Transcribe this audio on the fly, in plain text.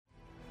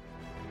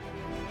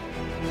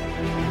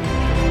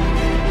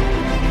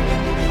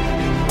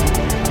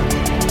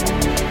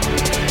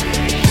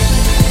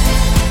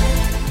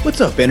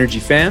What's up, Energy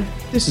fam?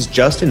 This is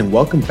Justin, and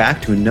welcome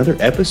back to another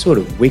episode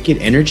of Wicked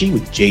Energy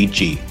with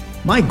JG.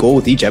 My goal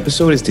with each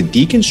episode is to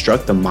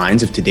deconstruct the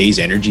minds of today's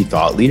energy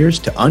thought leaders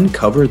to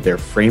uncover their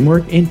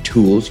framework and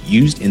tools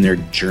used in their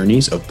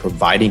journeys of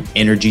providing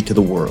energy to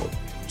the world.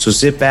 So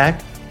sit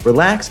back,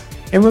 relax,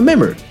 and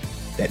remember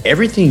that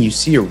everything you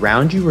see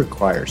around you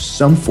requires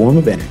some form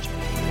of energy.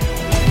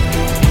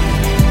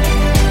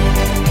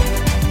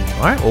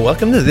 All right, well,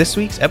 welcome to this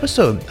week's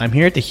episode. I'm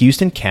here at the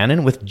Houston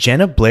Cannon with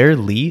Genna Blair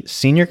Lee,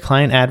 Senior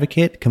Client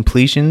Advocate,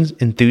 Completions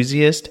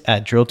Enthusiast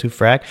at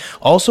Drill2Frac,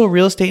 also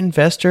real estate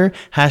investor,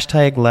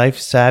 hashtag life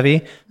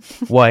savvy,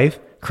 wife,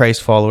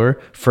 Christ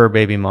follower, fur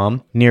baby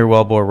mom, near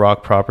Wellbore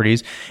Rock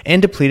properties,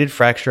 and depleted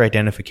fracture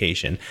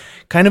identification.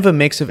 Kind of a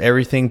mix of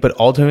everything, but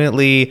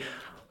ultimately,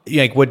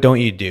 like, what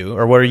don't you do,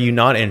 or what are you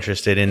not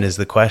interested in is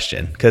the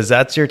question, because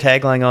that's your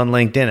tagline on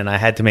LinkedIn, and I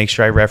had to make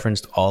sure I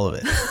referenced all of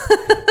it.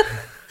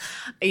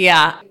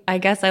 Yeah, I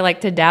guess I like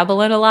to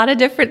dabble in a lot of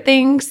different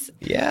things.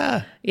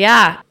 Yeah.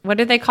 What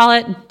do they call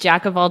it?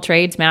 Jack of all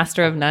trades,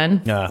 master of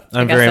none. Yeah,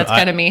 I guess that's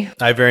kind of me.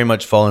 I very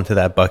much fall into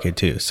that bucket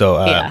too.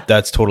 So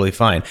that's totally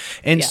fine.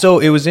 And so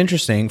it was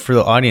interesting for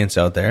the audience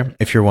out there,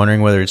 if you're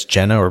wondering whether it's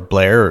Genna or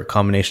Blair or a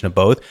combination of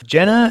both.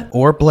 Genna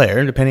or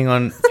Blair, depending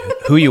on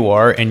who you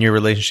are and your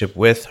relationship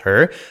with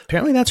her.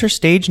 Apparently that's her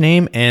stage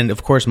name. And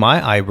of course,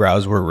 my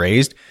eyebrows were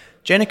raised.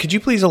 Genna, could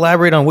you please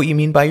elaborate on what you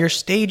mean by your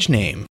stage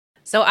name?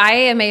 So I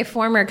am a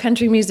former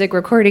country music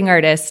recording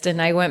artist,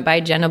 and I went by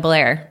Genna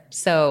Blair.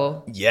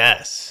 So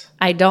yes,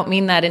 I don't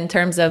mean that in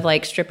terms of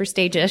like stripper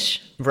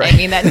stage-ish. Right. I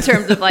mean that in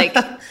terms of like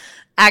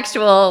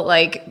actual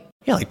like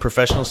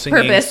professional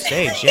singing purpose.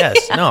 Stage.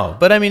 Yes, no,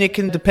 but I mean it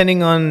can,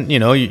 depending on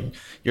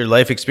your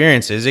life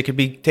experiences, it could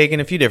be taken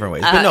a few different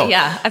ways. But no,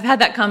 I've had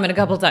that comment a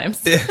couple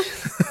times.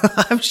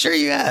 I'm sure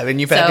you have,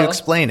 and you've had to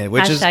explain it,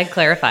 which is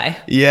clarify.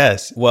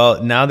 Yes.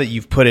 Well, now that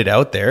you've put it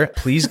out there,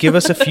 please give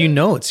us a few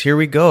notes. Here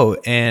we go.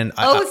 And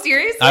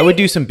seriously? I would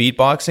do some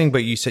beatboxing,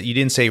 but you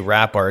didn't say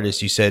rap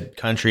artist. You said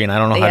country, and I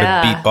don't know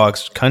how to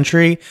beatbox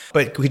country.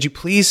 But could you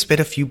please spit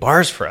a few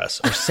bars for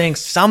us or sing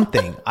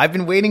something? I've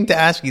been waiting to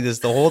ask you this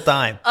the whole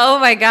time. Oh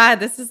my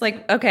God, this is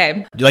like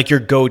okay. Like your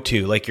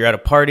go-to, like you're at a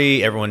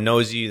party, everyone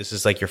knows you. This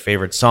is like your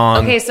favorite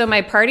song. Okay, so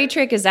my party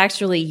trick is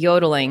actually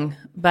yodeling,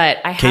 but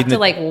I have to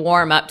like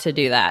warm up to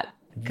do that.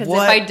 Because if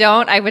I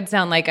don't, I would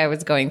sound like I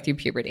was going through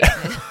puberty.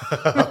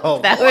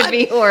 That would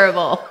be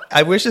horrible.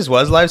 I wish this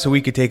was live so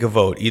we could take a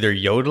vote, either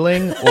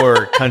yodeling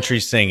or country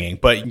singing.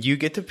 But you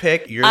get to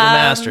pick. You're the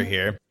master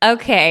here.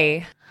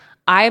 Okay.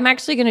 I'm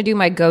actually going to do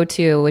my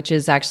go-to, which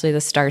is actually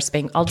the Star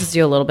Spangled. I'll just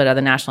do a little bit of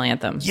the national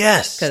anthem.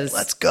 Yes,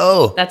 let's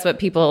go. That's what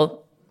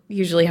people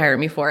usually hire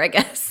me for, I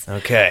guess.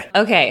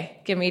 Okay.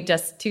 Give me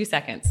just 2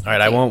 seconds. All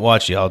right, I won't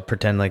watch you. I'll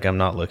pretend like I'm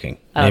not looking.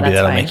 Oh, Maybe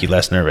that'll fine. make you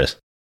less nervous.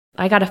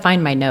 I got to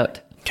find my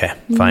note. Okay,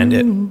 find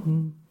it.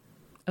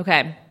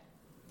 Okay.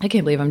 I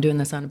can't believe I'm doing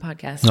this on a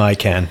podcast. No, I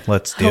can.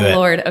 Let's do it. Oh,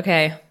 Lord.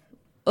 Okay.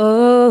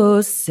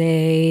 Oh,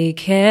 say,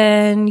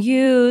 can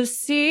you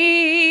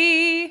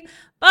see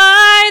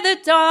by the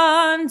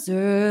dawn's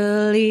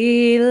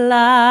early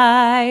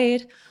light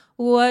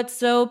what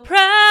so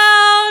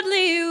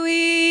proudly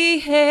we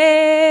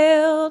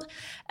hailed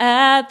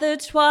at the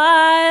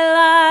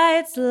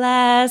twilight's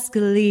last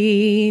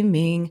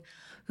gleaming,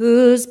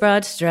 whose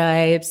broad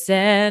stripes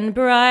and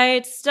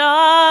bright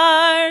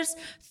stars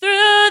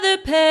through the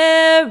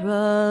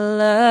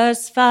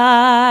perilous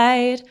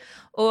fight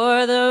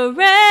o'er the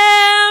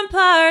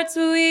ramparts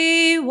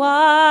we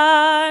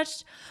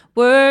watched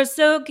were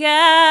so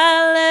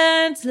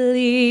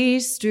gallantly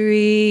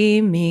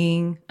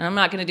streaming. I'm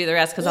not going to do the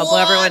rest because I'll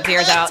blow everyone's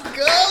ears out. Let's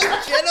go,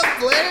 Genna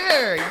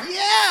Blair.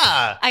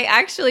 Yeah. I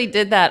actually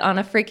did that on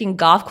a freaking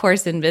golf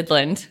course in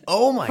Midland.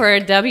 Oh my. For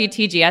a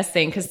WTGS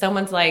thing because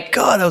someone's like,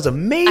 God, that was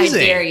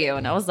amazing. I dare you.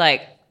 And I was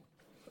like,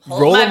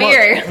 hold my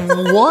beer.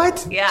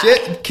 What? Yeah.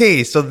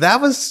 Okay, so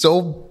that was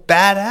so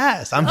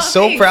badass. I'm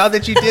so thanks. proud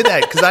that you did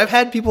that, because I've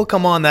had people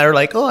come on that are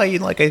like, oh, I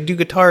do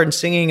guitar and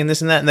singing and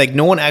this and that, and like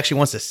no one actually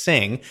wants to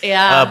sing.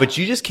 Yeah. But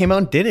you just came out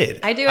and did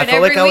it. I do it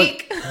every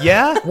week.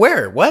 Yeah?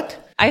 Where?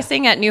 What? I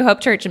sing at New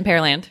Hope Church in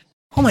Pearland.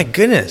 Oh my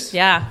goodness.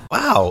 Yeah.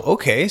 Wow.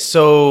 Okay.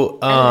 So,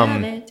 I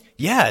love it.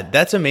 yeah,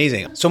 that's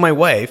amazing. So my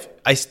wife,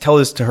 I tell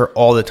this to her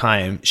all the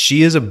time.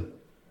 She is the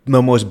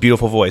most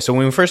beautiful voice. So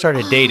when we first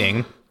started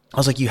dating, I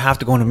was like, you have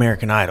to go on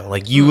American Idol.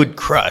 Like, you would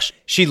crush.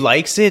 She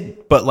likes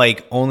it, but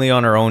like only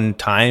on her own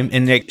time.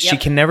 And like, she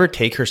can never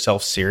take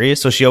herself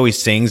serious. So she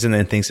always sings and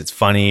then thinks it's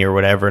funny or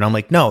whatever. And I'm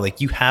like, no,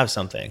 like, you have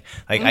something.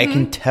 Like, I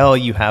can tell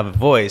you have a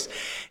voice.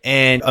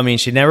 And I mean,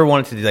 she never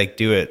wanted to like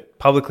do it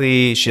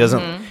publicly. She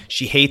doesn't,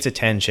 she hates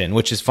attention,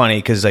 which is funny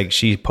because like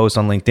she posts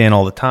on LinkedIn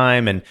all the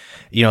time and,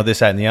 you know, this,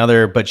 that, and the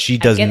other, but she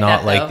does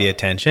not like the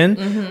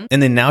attention.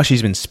 And then now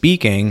she's been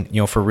speaking, you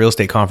know, for real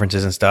estate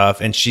conferences and stuff.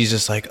 And she's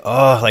just like,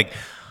 oh, like,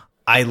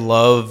 I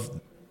love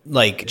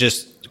like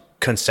just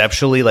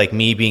conceptually like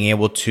me being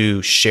able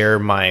to share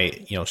my,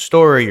 you know,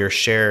 story or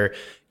share,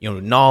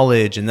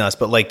 knowledge and this,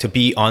 but like to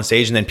be on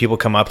stage and then people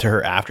come up to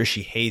her after,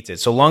 she hates it.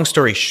 So long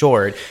story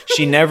short,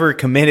 she never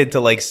committed to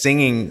like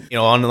singing,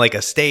 on like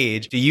a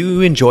stage. Do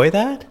you enjoy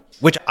that?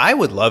 Which I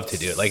would love to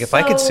do. Like if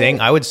I could sing,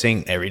 I would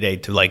sing every day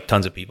to like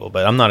tons of people,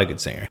 but I'm not a good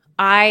singer.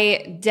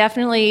 I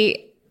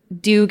definitely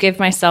do give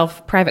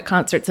myself private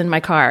concerts in my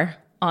car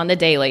on the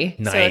daily.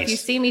 Nice. So if you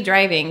see me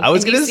driving, I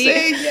was going to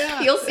say,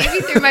 yeah. You'll see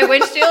me through my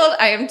windshield.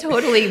 I am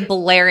totally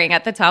blaring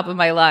at the top of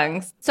my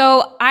lungs.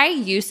 So I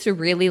used to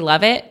really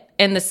love it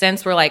in the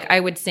sense where like I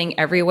would sing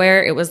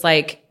everywhere. It was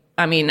like,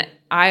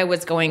 I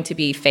was going to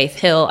be Faith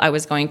Hill. I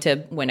was going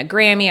to win a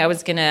Grammy. I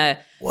was going to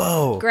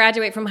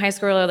graduate from high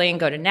school early and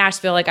go to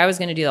Nashville. Like I was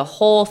going to do the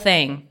whole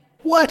thing.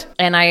 What?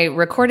 And I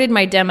recorded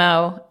my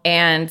demo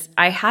and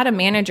I had a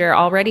manager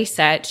already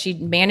set. She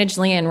managed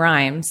Leanne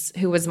Rimes,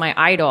 who was my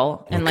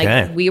idol. And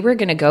like we were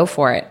going to go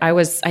for it. I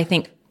was, I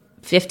think,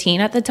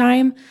 15 at the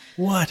time.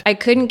 What? I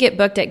couldn't get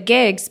booked at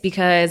gigs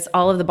because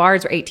all of the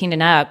bars were 18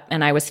 and up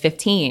and I was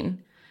 15.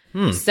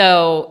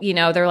 So,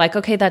 they're like,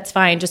 okay, that's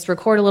fine. Just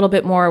record a little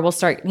bit more. We'll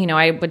start,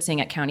 I would sing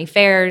at county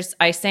fairs.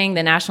 I sang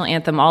the national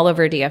anthem all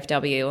over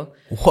DFW.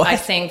 What? I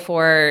sang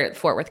for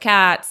Fort Worth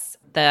Cats,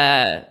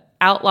 the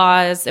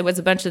Outlaws. It was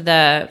a bunch of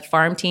the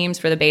farm teams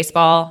for the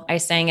baseball. I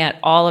sang at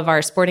all of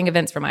our sporting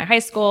events for my high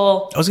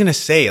school. I was going to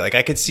say, like,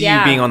 I could see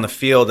you being on the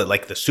field at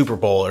like the Super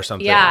Bowl or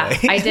something. Yeah.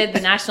 Right? I did the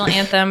national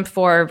anthem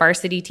for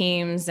varsity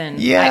teams and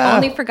I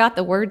only forgot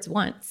the words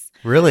once.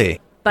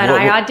 Really? But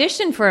I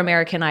auditioned for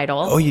American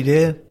Idol. Oh, you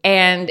did?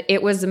 And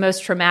it was the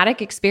most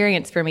traumatic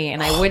experience for me.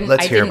 And I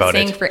didn't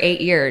sing for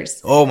 8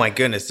 years. Oh my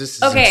goodness. This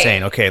is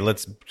insane. Okay,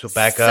 let's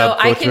back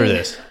up, go through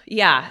this.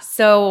 Yeah.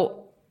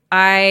 So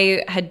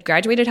I had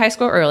graduated high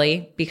school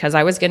early because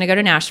I was going to go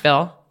to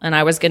Nashville and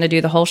I was going to do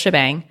the whole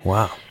shebang.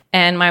 Wow.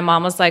 And my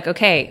mom was like,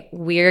 okay,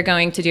 we're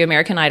going to do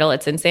American Idol.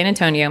 It's in San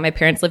Antonio. My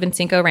parents live in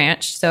Cinco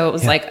Ranch. So it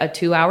was like a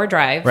 2-hour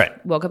drive.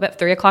 Right. Woke up at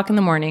 3:00 in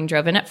the morning,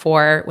 drove in at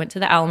 4, went to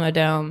the Alamo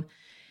Dome.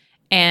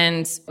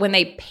 And when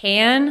they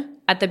pan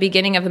at the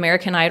beginning of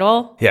American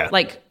Idol,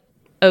 like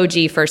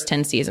OG first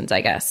 10 seasons,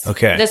 I guess.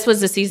 Okay. This was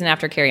the season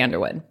after Carrie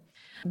Underwood.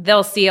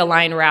 They'll see a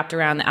line wrapped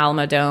around the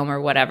Alamo Dome or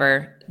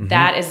whatever. Mm-hmm.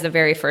 That is the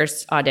very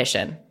first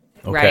audition,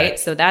 right?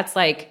 So that's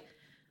like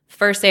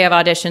first day of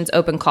auditions,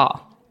 open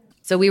call.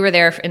 So we were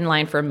there in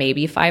line for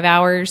maybe 5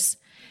 hours.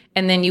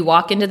 And then you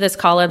walk into this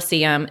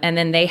Coliseum and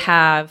then they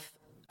have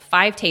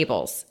 5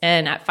 tables.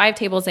 And at 5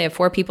 tables, they have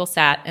 4 people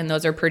sat and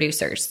those are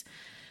producers.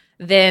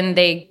 Then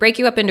they break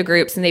you up into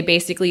groups and they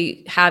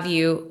basically have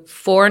you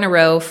 4 in a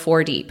row,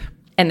 4 deep.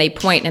 And they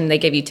point and they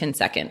give you 10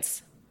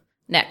 seconds.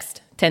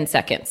 Next, 10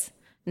 seconds.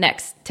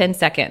 Next, 10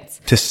 seconds.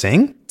 To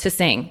sing? To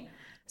sing.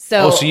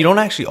 So you don't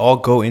actually all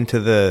go into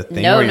the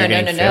thing where you're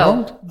getting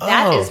filmed?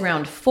 That is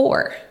round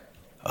 4.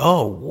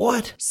 Oh,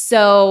 what?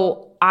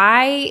 So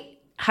I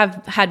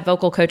have had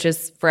vocal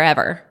coaches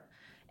forever.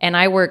 And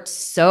I worked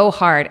so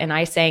hard and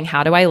I sang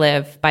How Do I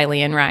Live by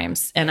Leanne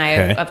Rimes. And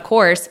of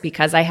course,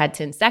 because I had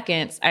 10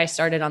 seconds, I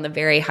started on the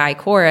very high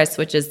chorus,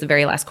 which is the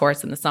very last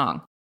chorus in the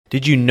song.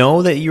 Did you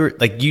know that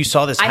you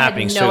saw this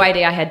happening? I had no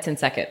idea I had 10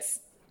 seconds.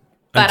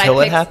 But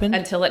until it happened?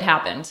 Until it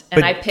happened.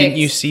 And but didn't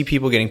you see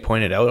people getting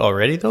pointed out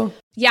already though?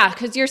 Yeah,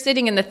 because you're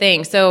sitting in the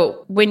thing.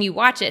 So when you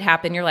watch it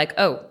happen, you're like,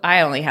 oh,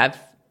 I only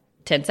have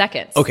 10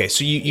 seconds. Okay,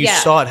 so you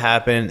saw it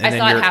happen, and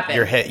then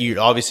your head,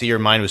 obviously your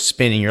mind was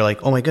spinning. You're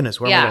like, oh my goodness,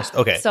 where am I going?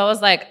 Okay, so I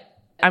was like,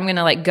 I'm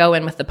gonna like go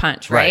in with the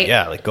punch, right?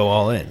 Yeah, like go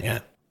all in, yeah.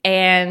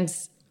 And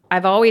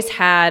I've always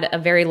had a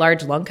very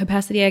large lung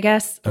capacity, I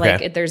guess. Okay.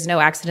 Like there's no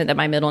accident that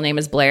my middle name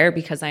is Blair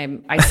because I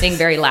sing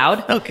very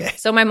loud. Okay.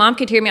 So my mom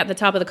could hear me at the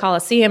top of the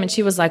Coliseum, and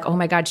she was like, oh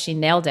my God, she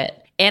nailed it,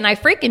 and I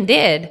freaking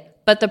did.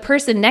 But the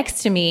person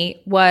next to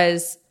me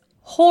was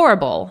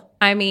horrible.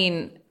 I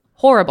mean,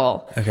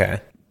 horrible.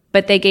 Okay.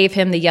 But they gave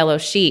him the yellow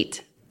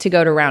sheet to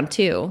go to round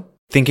 2.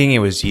 Thinking it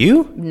was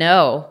you?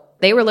 No.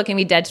 They were looking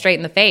me dead straight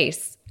in the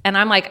face. And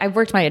I'm like, I've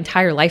worked my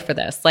entire life for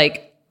this.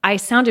 Like, I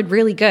sounded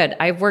really good.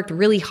 I've worked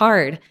really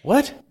hard.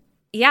 What?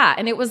 Yeah.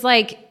 And it was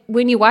like,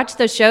 when you watch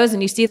those shows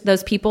and you see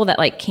those people that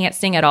like can't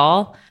sing at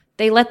all,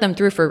 they let them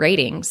through for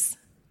ratings.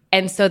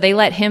 And so they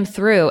let him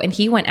through and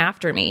he went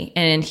after me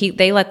and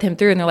they let him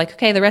through and they're like,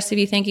 okay, the rest of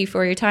you, thank you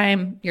for your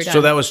time. You're done. So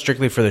that was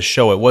strictly for the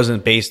show. It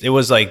wasn't based, it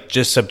was like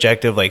just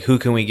subjective, like who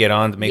can we get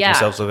on to make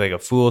themselves look like a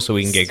fool so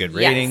we can get good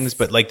ratings? Yes.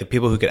 But like the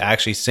people who could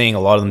actually sing, a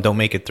lot of them don't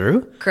make it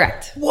through?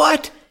 Correct.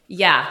 What?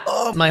 Yeah.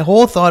 Oh, my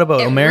whole thought about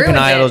American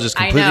Idol just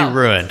completely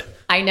ruined.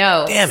 I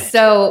know. Damn it.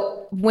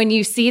 So when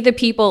you see the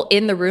people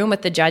in the room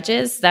with the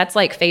judges, that's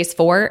like phase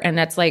 4 and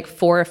that's like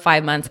 4 or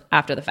 5 months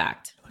after the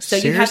fact. So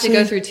Seriously? You have to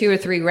go through 2 or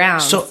 3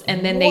 rounds,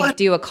 and then they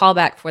do a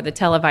callback for the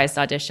televised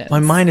auditions.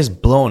 My mind is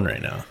blown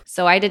right now.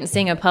 So I didn't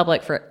sing in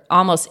public for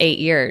almost 8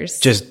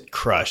 years. Just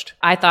crushed.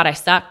 I thought I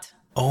sucked.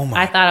 Oh my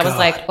God. I thought I was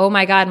like, oh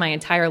my God, my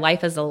entire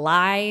life is a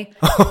lie.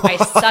 I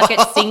suck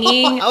at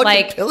singing.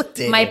 Like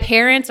my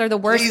parents are the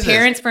worst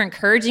parents for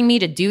encouraging me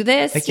to do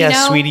this. Like,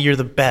 yeah, sweetie, you're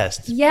the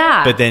best.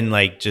 Yeah. But then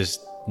like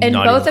just and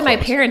both of my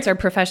parents are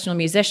professional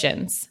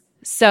musicians.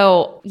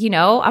 So,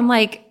 I'm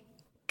like,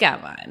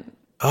 come on.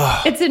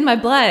 It's in my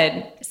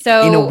blood.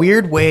 So in a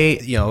weird way,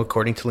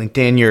 according to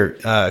LinkedIn, you're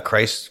a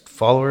Christ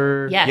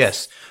follower.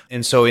 Yes.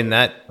 And so in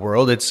that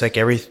world, it's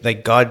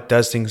like God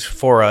does things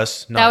for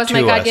us, not to us. That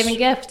was my God-given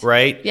gift.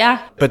 Right?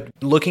 Yeah. But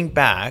looking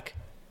back,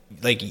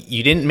 like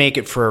you didn't make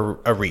it for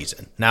a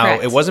reason. Now,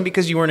 Correct. it wasn't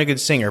because you weren't a good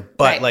singer,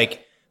 but Right.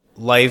 like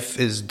life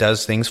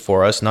does things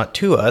for us, not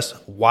to us.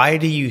 Why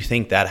do you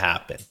think that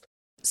happened?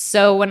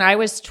 So when I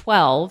was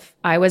 12,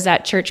 I was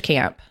at church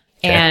camp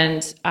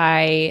and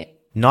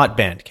Not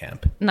band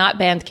camp. not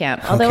band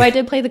camp, although I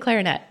did play the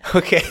clarinet.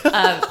 Okay.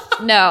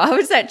 No, I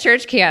was at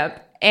church camp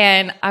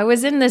and I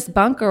was in this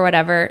bunk or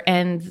whatever.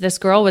 And this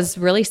girl was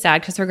really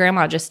sad because her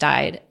grandma just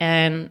died.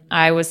 And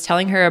I was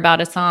telling her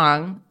about a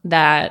song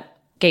that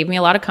gave me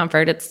a lot of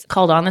comfort. It's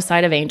called On the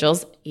Side of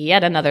Angels,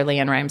 yet another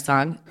Leanne Rimes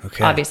song.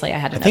 Okay. Obviously, I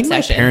had an I think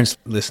obsession. my parents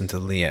listened to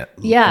Leanne.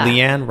 Yeah.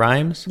 Leanne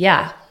Rimes?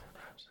 Yeah.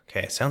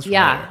 Okay, sounds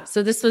familiar. Yeah.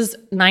 So this was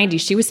 90.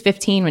 She was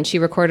 15 when she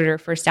recorded her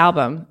first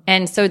album.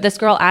 And so this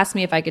girl asked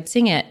me if I could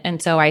sing it. And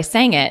so I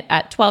sang it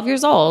at 12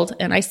 years old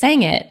and I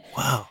sang it.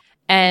 Wow.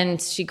 And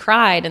she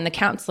cried. And the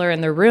counselor in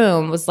the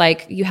room was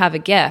like, you have a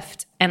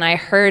gift. And I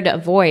heard a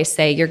voice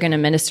say, you're going to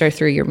minister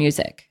through your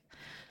music.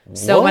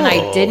 So when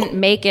I didn't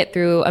make it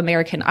through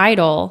American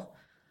Idol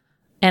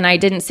and I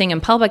didn't sing in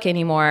public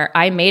anymore,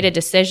 I made a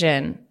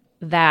decision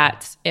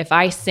that if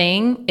I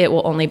sing, it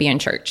will only be in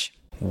church.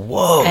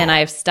 Whoa. And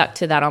I've stuck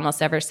to that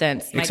almost ever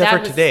since. Except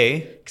for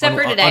today.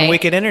 On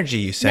Wicked Energy,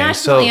 you sang.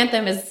 National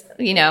anthem is,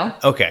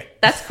 Okay.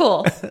 that's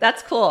cool.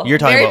 That's cool. You're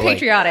talking Very about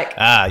patriotic.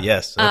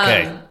 Yes.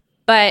 Okay.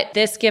 But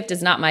this gift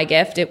is not my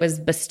gift. It was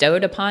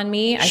bestowed upon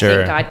me. I Sure.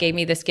 think God gave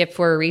me this gift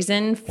for a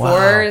reason,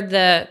 for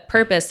the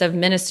purpose of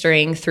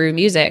ministering through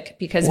music,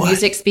 because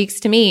music speaks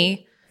to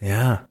me.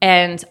 Yeah.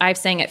 And I've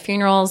sang at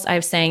funerals. I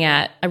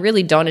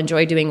really don't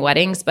enjoy doing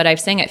weddings, but I've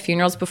sang at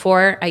funerals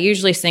before. I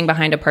usually sing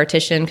behind a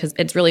partition because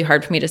it's really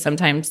hard for me to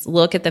sometimes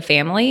look at the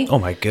family. Oh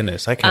my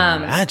goodness. I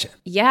can imagine.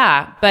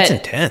 Yeah. But It's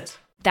intense.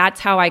 that's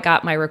how I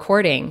got my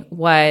recording,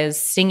 was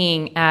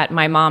singing at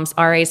my mom's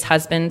RA's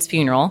husband's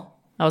funeral.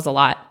 That was a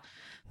lot.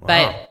 Wow.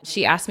 But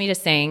she asked me to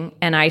sing,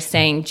 and I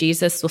sang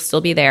Jesus Will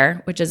Still Be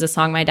There, which is a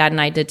song my dad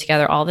and I did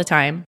together all the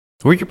time.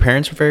 Were your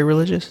parents very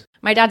religious?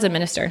 My dad's a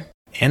minister.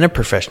 And a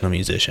professional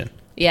musician.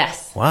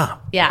 Yes. Wow.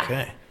 Yeah.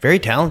 Okay. Very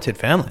talented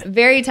family.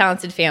 Very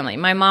talented family.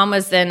 My mom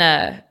was in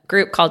a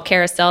group called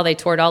Carousel. They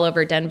toured all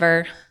over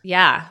Denver.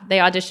 Yeah. They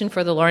auditioned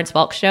for the Lawrence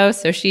Welk show,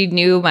 so she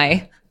knew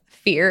my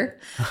fear.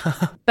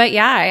 But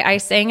yeah, I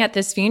sang at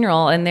this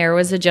funeral, and there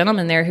was a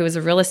gentleman there who was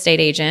a real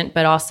estate agent,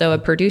 but also a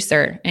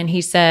producer. And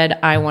he said,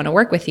 I want to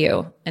work with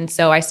you. And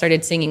so I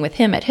started singing with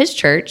him at his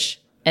church.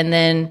 And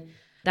then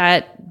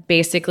that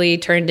basically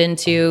turned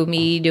into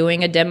me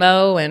doing a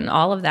demo and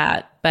all of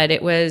that. But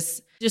it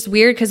was just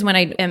weird because when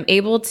I am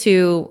able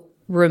to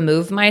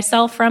remove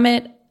myself from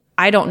it,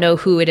 I don't know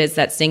who it is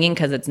that's singing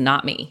because it's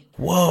not me.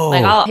 Whoa.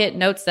 Like I'll hit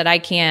notes that I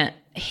can't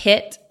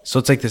hit. So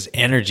it's like this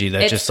energy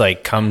that just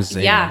like comes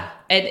in. Yeah.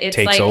 It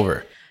takes like,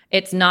 over.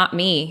 It's not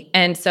me.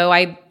 And so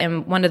I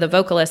am one of the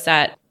vocalists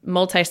at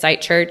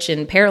Multi-Site Church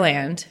in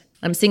Pearland.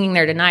 I'm singing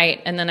there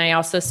tonight. And then I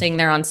also sing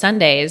there on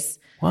Sundays.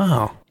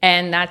 Wow.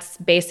 And that's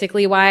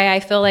basically why I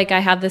feel like I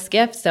have this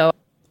gift. So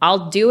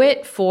I'll do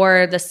it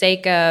for the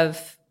sake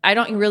of, I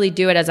don't really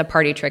do it as a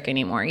party trick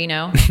anymore,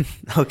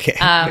 Okay.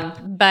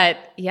 But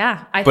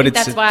yeah, I think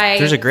that's why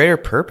there's a greater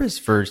purpose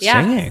for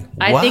singing.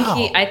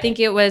 Wow. I think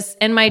it was,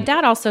 and my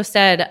dad also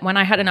said when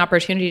I had an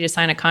opportunity to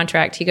sign a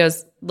contract, he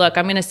goes, look,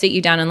 I'm going to sit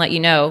you down and let you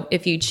know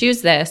if you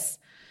choose this,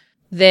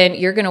 then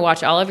you're going to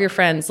watch all of your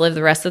friends live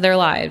the rest of their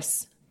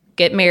lives,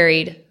 get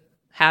married,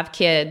 have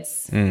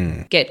kids,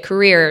 get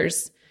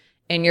careers,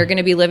 and you're going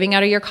to be living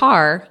out of your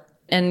car.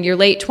 In your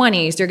late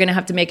 20s, you're going to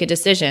have to make a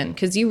decision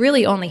because you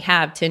really only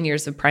have 10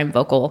 years of prime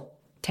vocal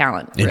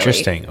talent. Really.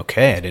 Interesting.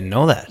 Okay. I didn't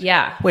know that.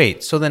 Yeah.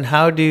 Wait, so then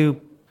how do,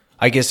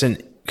 I guess,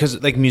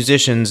 because like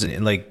musicians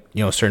and like,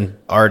 certain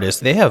artists,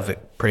 they have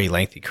pretty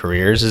lengthy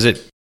careers. Is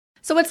it?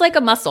 So it's like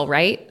a muscle,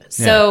 right?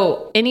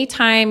 So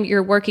anytime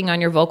you're working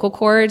on your vocal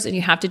cords and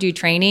you have to do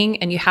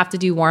training and you have to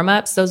do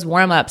warm-ups, those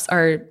warm-ups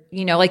are,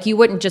 like you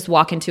wouldn't just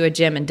walk into a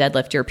gym and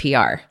deadlift your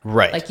PR.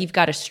 Right. Like you've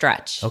got to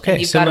stretch. Okay.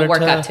 And you've got to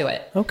work up to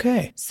it.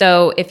 Okay.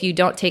 So if you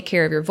don't take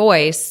care of your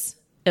voice,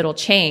 it'll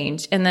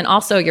change. And then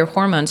also your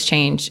hormones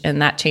change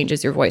and that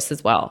changes your voice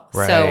as well.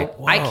 Right. So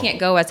Wow. I can't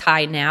go as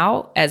high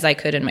now as I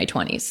could in my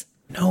 20s.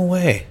 No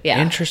way.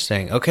 Yeah.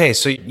 Interesting. Okay.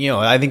 So,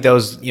 I think that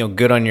was,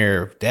 good on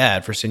your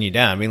dad for sitting you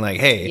down, being like,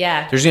 hey,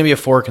 there's going to be a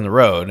fork in the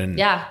road and,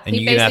 and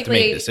you're going to have to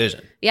make a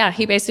decision. Yeah.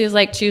 He basically was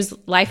like, choose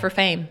life or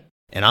fame.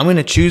 And I'm going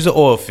to choose the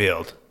oil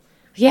field.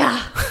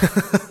 Yeah.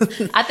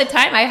 At the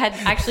time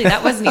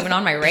that wasn't even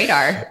on my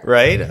radar.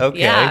 Right? Okay.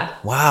 Yeah.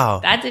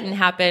 Wow. That didn't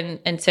happen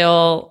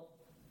until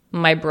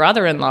my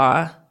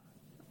brother-in-law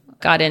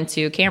got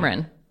into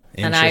Cameron.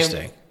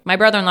 Interesting. And my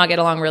brother-in-law get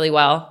along really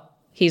well.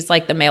 He's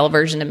like the male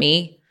version of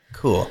me.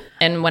 Cool.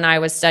 And when I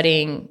was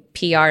studying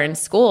PR in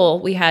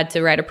school, we had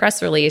to write a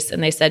press release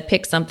and they said,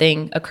 pick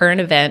something, a current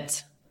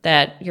event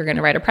that you're going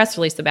to write a press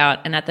release about.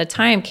 And at the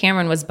time,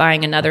 Cameron was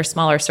buying another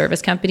smaller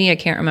service company. I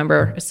can't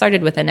remember. It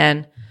started with an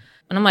N.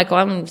 And I'm like, well,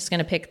 I'm just going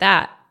to pick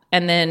that.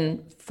 And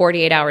then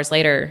 48 hours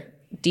later,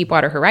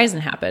 Deepwater Horizon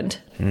happened.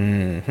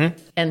 Mm-hmm.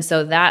 And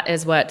so that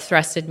is what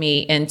thrusted me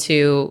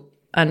into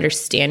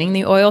understanding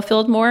the oil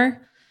field more.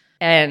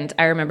 And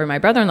I remember my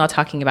brother-in-law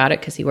talking about it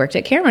because he worked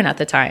at Cameron at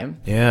the time.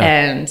 Yeah.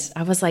 And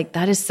I was like,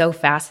 that is so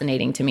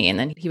fascinating to me. And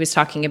then he was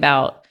talking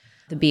about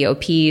the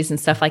BOPs and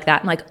stuff like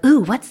that. I'm like,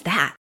 ooh, what's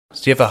that?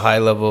 So you have a high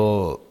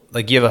level,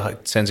 like you have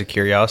a sense of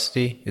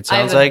curiosity, it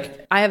sounds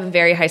like? I have a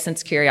very high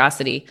sense of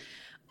curiosity,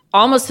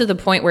 almost to the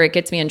point where it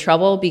gets me in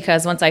trouble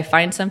because once I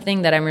find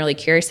something that I'm really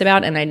curious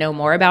about and I know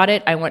more about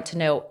it, I want to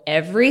know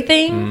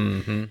everything.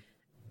 Mm-hmm.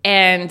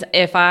 And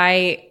if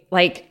I,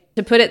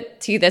 to put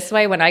it to you this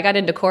way, when I got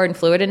into core and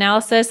fluid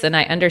analysis and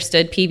I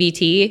understood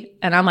PVT,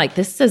 and I'm like,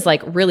 this is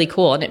like really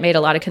cool. And it made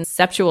a lot of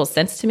conceptual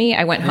sense to me.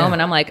 I went home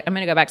and I'm like, I'm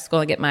going to go back to school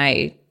and get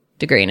my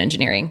degree in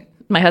engineering.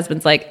 My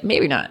husband's like,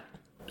 maybe not.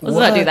 Let's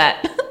not do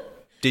that.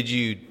 Did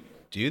you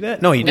do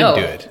that? No, you didn't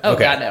do it. Oh,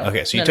 okay. God, no.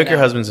 Okay, so you took your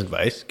husband's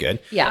advice. Good.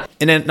 Yeah.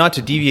 And then not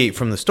to deviate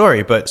from the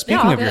story, but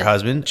speaking of your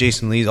husband,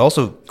 Jason Lee's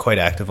also quite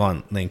active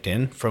on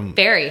LinkedIn.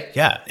 Very.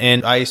 Yeah.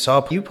 And I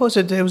saw you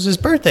posted it was his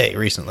birthday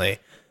recently.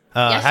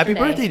 Happy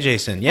birthday,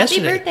 Jason.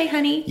 Yesterday. Happy birthday,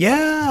 honey.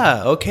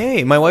 Yeah.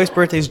 Okay. My wife's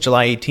birthday is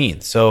July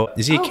 18th. So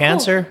is he a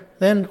Cancer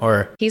then?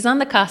 Or he's on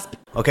the cusp.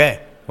 Okay.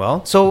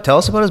 Well, so tell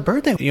us about his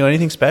birthday.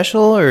 Anything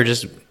special or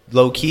just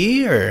low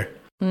key or?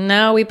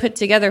 No, we put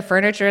together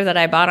furniture that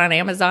I bought on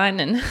Amazon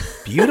and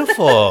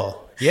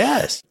beautiful.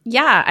 Yes.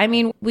 Yeah. I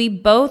mean, we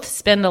both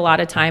spend a lot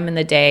of time in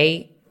the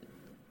day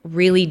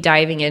really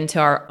diving into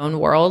our own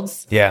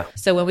worlds. Yeah.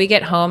 So when we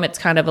get home, it's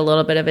kind of a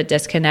little bit of a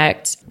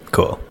disconnect.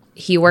 Cool.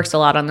 He works a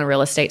lot on the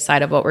real estate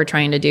side of what we're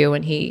trying to do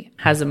when he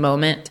has a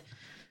moment.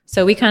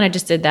 So we kind of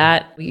just did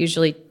that. We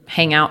usually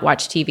hang out,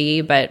 watch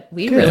TV, but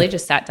we really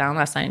just sat down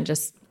last night and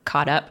just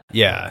caught up.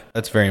 Yeah,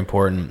 that's very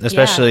important,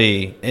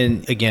 especially,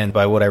 and again,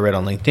 by what I read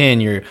on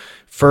LinkedIn, your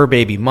fur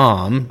baby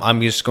mom,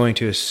 I'm just going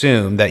to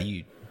assume that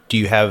do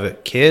you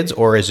have kids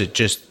or is it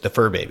just the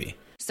fur baby?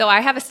 So I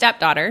have a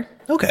stepdaughter.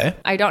 Okay.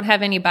 I don't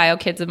have any bio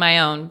kids of my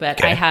own,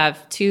 but I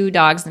have 2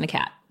 dogs and a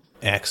cat.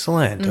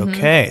 Excellent. Mm-hmm.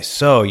 Okay.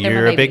 So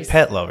you're a big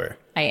pet lover.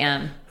 I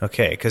am.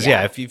 Okay. Because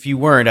if you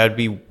weren't, I'd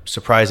be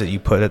surprised that you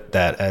put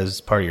that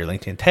as part of your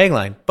LinkedIn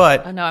tagline.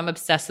 But oh no, I'm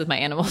obsessed with my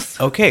animals.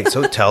 Okay.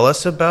 So tell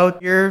us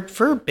about your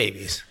fur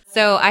babies.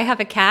 So I have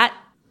a cat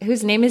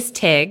whose name is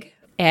Tig,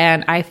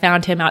 and I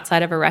found him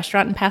outside of a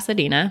restaurant in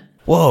Pasadena.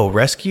 Whoa,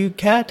 rescue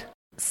cat?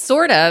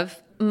 Sort of.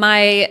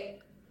 My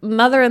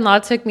mother-in-law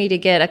took me to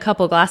get a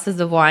couple glasses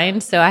of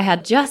wine, so I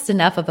had just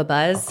enough of a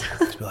buzz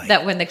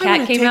that when the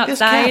cat came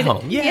outside,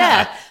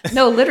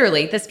 no,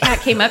 literally, this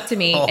cat came up to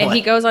me and he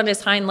goes on his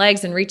hind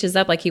legs and reaches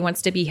up like he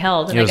wants to be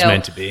held, and I go,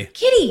 meant to be.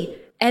 Kitty.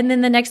 And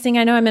then the next thing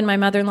I know, I'm in my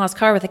mother-in-law's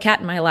car with a cat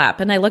in my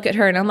lap, and I look at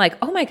her and I'm like,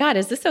 oh my God,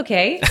 is this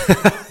okay?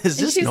 Is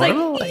this she's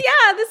normal? Like,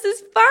 yeah, this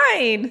is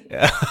fine.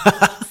 Yeah.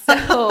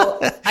 So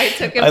I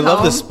took him home. I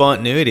love the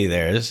spontaneity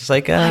there. It's just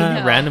like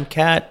a random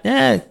cat.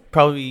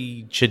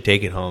 Probably should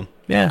take it home.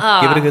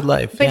 Yeah, give it a good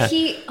life. But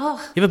you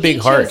have a big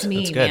heart. Me,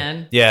 That's good.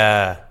 Man.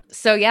 Yeah.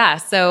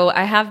 So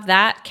I have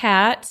that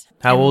cat.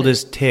 How old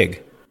is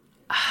Tig?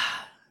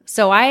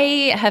 So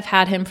I have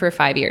had him for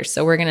 5 years.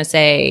 So we're going to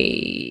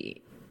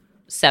say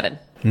 7.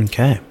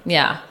 Okay.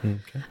 Yeah.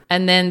 Okay.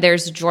 And then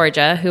there's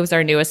Georgia, who's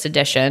our newest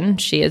addition.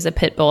 She is a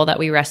pit bull that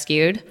we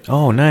rescued.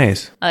 Oh,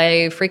 nice.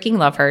 I freaking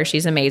love her.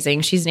 She's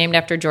amazing. She's named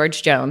after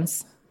George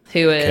Jones,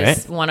 who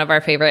is one of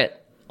our favorite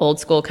old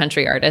school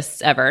country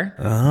artists ever.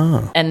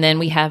 Oh. And then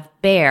we have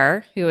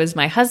Bear, who is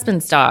my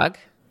husband's dog,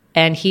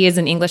 and he is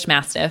an English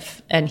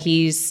Mastiff, and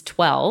he's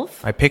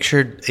 12. I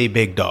pictured a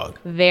big dog.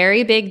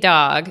 Very big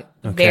dog,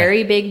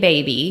 very big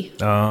baby.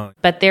 Oh.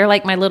 But they're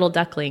like my little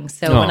ducklings.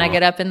 So when I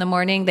get up in the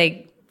morning,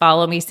 they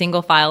follow me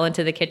single file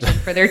into the kitchen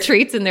for their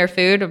treats and their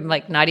food. I'm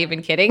like, not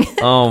even kidding.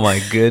 Oh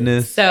my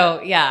goodness.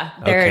 So yeah,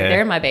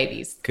 they're my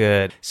babies.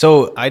 Good.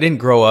 So I didn't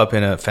grow up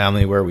in a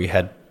family where we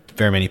had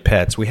very many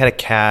pets. We had a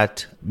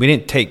cat. I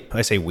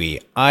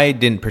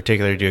didn't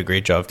particularly do a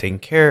great job of taking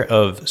care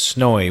of.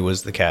 Snowy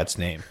was the cat's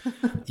name.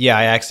 Yeah,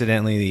 I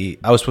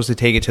was supposed to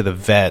take it to the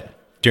vet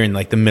during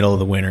like the middle of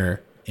the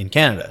winter in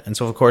Canada. And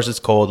so of course it's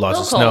cold, lots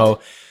of snow.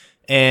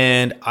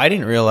 And I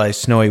didn't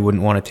realize Snowy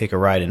wouldn't want to take a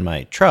ride in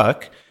my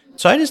truck.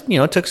 So I just,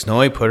 took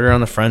Snowy, put her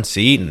on the front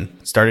seat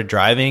and started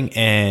driving,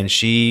 and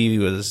she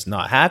was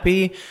not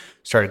happy,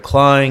 started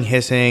clawing,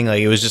 hissing.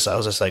 I was just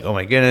like, oh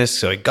my goodness.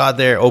 So I got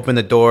there, opened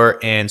the door,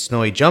 and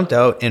Snowy jumped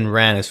out and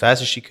ran as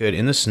fast as she could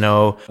in the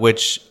snow,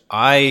 which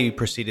I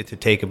proceeded to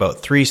take about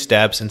 3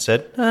 steps and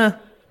said,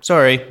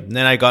 sorry. And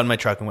then I got in my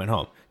truck and went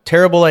home.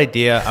 Terrible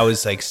idea. I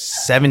was like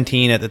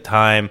 17 at the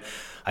time.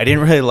 I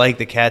didn't really like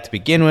the cat to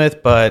begin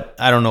with, but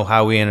I don't know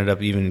how we ended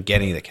up even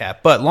getting the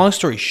cat. But long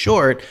story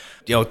short,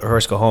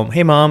 Horace go home.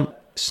 Hey, Mom,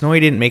 Snowy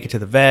didn't make it to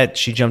the vet.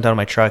 She jumped out of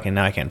my truck and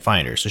now I can't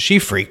find her. So she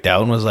freaked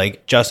out and was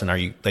like, Justin, are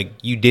you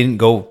you didn't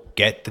go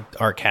get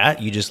our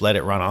cat? You just let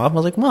it run off? I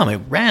was like, Mom,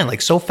 it ran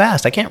like so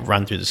fast. I can't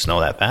run through the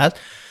snow that fast.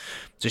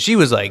 So she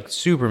was like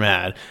super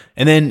mad.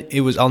 And then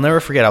I'll never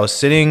forget,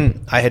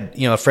 I had,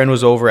 a friend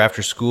was over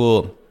after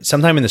school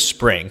sometime in the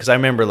spring. Cause I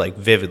remember like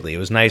vividly, it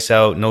was nice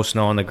out, no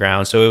snow on the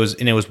ground. So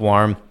it was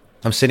warm.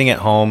 I'm sitting at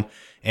home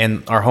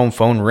and our home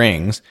phone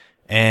rings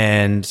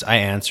and I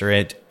answer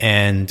it.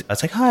 And I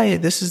was like, hi,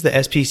 this is the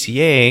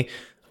SPCA.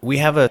 We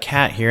have a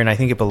cat here and I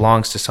think it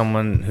belongs to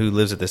someone who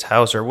lives at this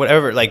house or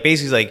whatever. Like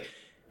basically like,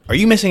 are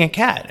you missing a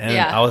cat? And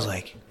I was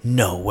like,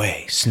 no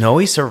way.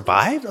 Snowy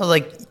survived? I was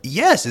like,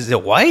 yes. Is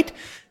it white?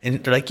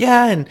 And they're like,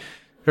 yeah. And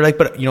they're like,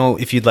 but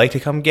if you'd like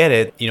to come get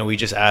it, we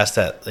just asked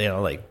that,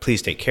 like,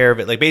 please take care of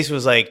it. Like basically it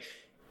was like,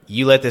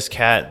 you let this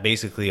cat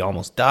basically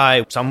almost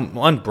die.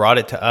 Someone brought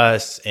it to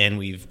us and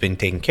we've been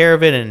taking care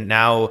of it. And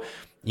now,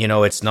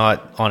 it's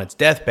not on its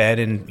deathbed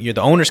and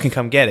the owners can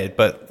come get it.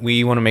 But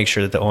we want to make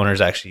sure that the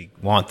owners actually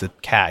want the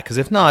cat. Because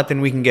if not,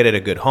 then we can get it a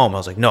good home. I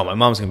was like, no, my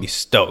mom's going to be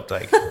stoked.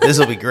 Like, this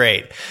will be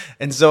great.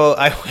 And so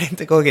I went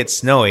to go get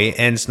Snowy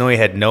and Snowy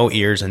had no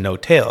ears and no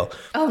tail.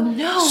 Oh,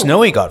 no.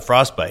 Snowy got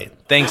frostbite,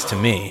 thanks to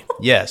me.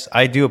 Yes,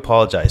 I do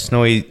apologize.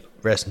 Snowy,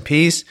 rest in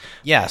peace.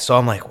 Yeah, so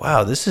I'm like,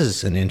 wow, this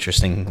is an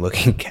interesting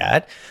looking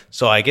cat.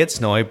 So I get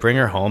Snowy, bring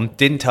her home,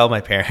 didn't tell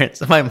my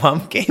parents. My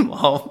mom came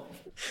home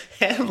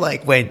and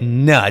like went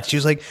nuts. She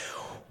was like,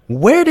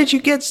 where did you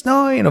get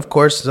Snowy? And of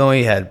course,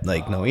 Snowy had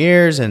like no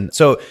ears. And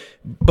so,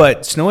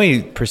 but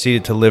Snowy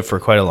proceeded to live for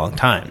quite a long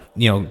time.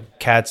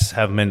 Cats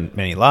have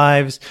many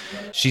lives.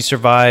 She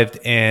survived.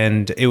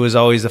 And it was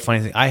always the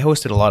funny thing. I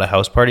hosted a lot of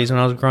house parties when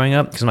I was growing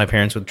up because my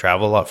parents would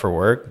travel a lot for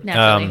work.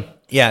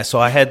 Yeah, so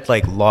I had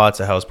like lots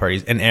of house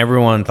parties and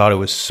everyone thought it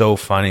was so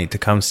funny to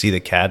come see the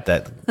cat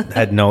that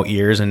had no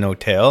ears and no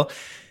tail.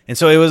 And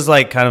so it was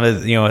like kind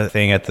of a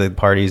thing at the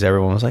parties.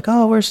 Everyone was like,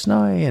 "Oh, where's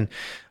Snowy?"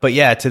 But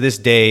yeah, to this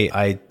day,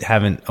 I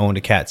haven't owned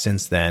a cat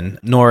since then,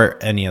 nor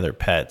any other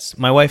pets.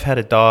 My wife had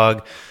a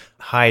dog,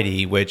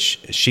 Heidi, which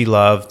she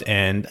loved,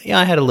 and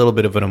I had a little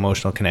bit of an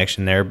emotional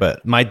connection there.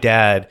 But my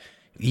dad,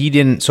 he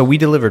didn't. So we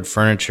delivered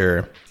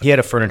furniture. He had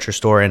a furniture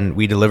store, and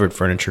we delivered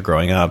furniture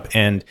growing up.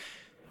 And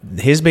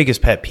his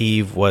biggest pet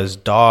peeve was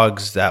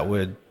dogs that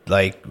would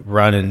like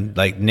run and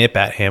like nip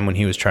at him when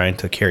he was trying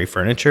to carry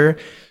furniture.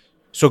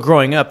 So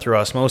growing up through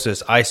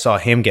osmosis, I saw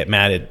him get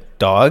mad at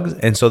dogs.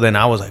 And so then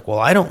I was like, well,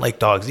 I don't like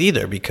dogs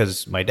either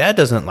because my dad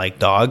doesn't like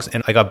dogs.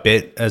 And I got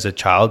bit as a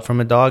child from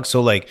a dog.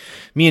 So like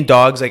me and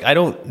dogs, like I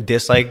don't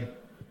dislike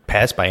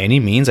pets by any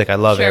means. Like I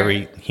love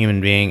every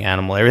human being,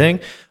 animal, everything.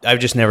 I've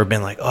just never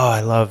been like, oh, I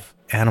love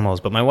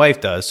animals. But my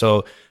wife does.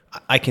 So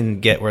I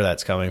can get where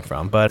that's coming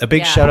from. But a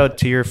big shout out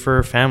to your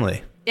fur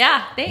family.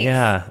 Yeah, thanks.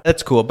 Yeah,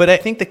 that's cool. But I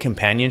think the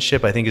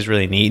companionship, is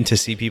really neat. And to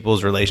see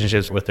people's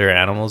relationships with their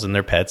animals and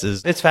their pets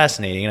it's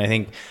fascinating. And I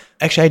think,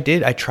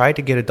 actually, I tried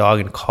to get a dog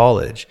in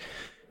college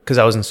because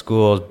I was in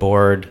school, I was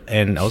bored.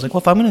 And I was like,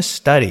 well, if I'm going to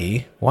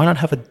study, why not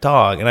have a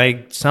dog? And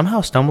I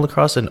somehow stumbled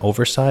across an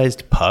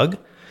oversized pug.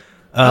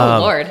 Oh,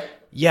 Lord.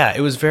 Yeah,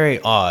 it was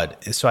very odd.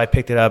 So I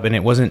picked it up and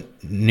it wasn't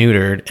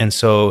neutered. And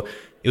so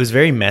it was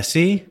very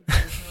messy.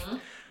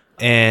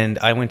 And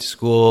I went to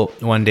school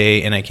one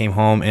day and I came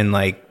home and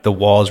like the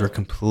walls were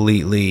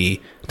completely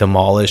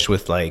demolished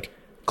with like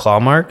claw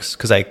marks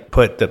because I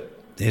put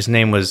his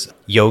name was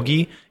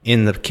Yogi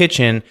in the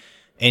kitchen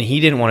and he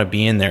didn't want to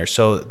be in there.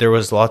 So there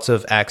was lots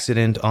of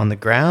accident on the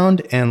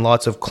ground and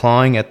lots of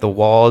clawing at the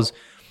walls.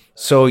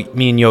 So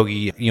me and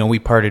Yogi, we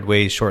parted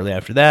ways shortly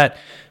after that.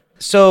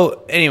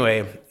 So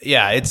anyway,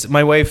 yeah, it's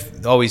my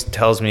wife always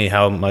tells me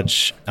how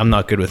much I'm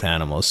not good with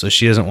animals. So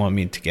she doesn't want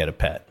me to get a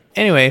pet.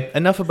 Anyway,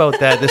 enough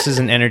about that. This is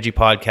an energy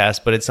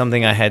podcast, but it's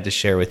something I had to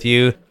share with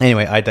you.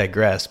 Anyway, I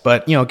digress.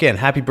 But, again,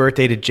 happy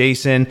birthday to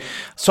Jason.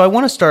 So I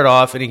want to start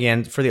off, and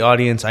again, for the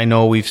audience, I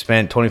know we've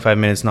spent 25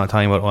 minutes not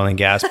talking about oil and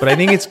gas, but I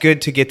think it's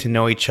good to get to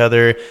know each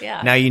other.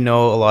 Yeah. Now you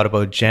know a lot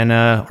about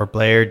Genna or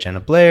Blair,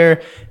 Genna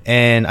Blair,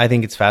 and I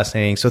think it's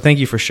fascinating. So thank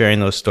you for sharing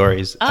those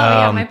stories. Oh,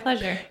 yeah, my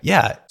pleasure.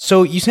 Yeah.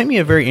 So you sent me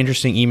a very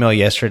interesting email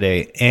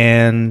yesterday,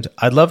 and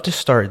I'd love to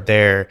start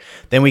there.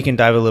 Then we can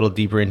dive a little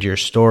deeper into your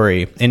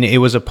story. And it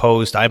was a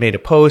post. I made a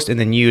post and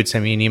then you had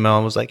sent me an email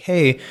and was like,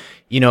 hey,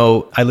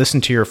 I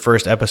listened to your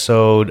first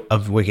episode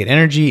of Wicked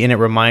Energy and it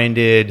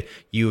reminded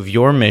you of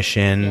your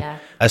mission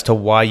as to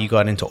why you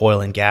got into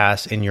oil and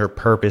gas and your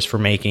purpose for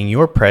making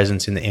your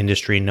presence in the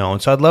industry known.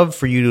 So I'd love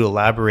for you to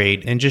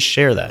elaborate and just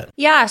share that.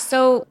 Yeah.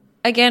 So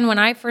again, when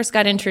I first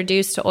got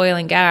introduced to oil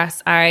and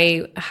gas,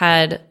 I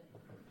had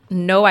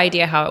no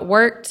idea how it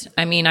worked.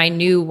 I mean, I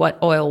knew what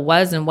oil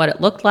was and what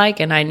it looked like,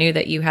 and I knew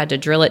that you had to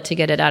drill it to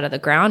get it out of the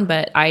ground,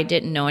 but I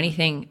didn't know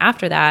anything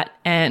after that.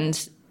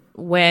 And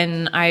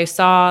when I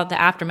saw the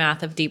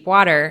aftermath of deep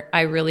water,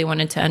 I really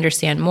wanted to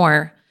understand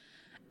more.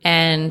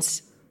 And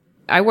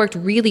I worked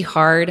really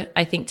hard,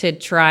 I think, to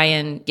try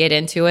and get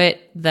into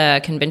it the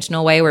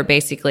conventional way, where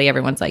basically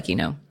everyone's like,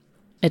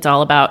 it's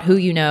all about who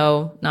you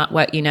know, not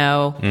what you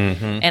know.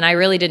 Mm-hmm. And I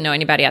really didn't know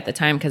anybody at the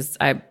time because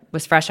I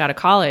was fresh out of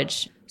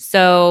college.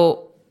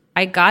 So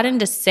I got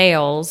into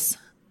sales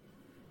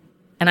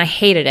and I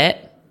hated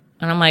it.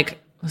 And I'm like,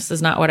 this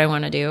is not what I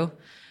want to do.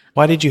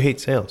 Why did you hate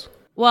sales?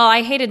 Well,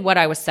 I hated what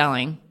I was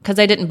selling because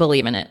I didn't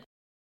believe in it.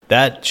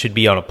 that should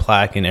be on a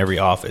plaque in every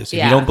office. If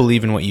Yeah. you don't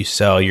believe in what you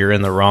sell, you're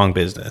in the wrong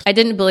business. I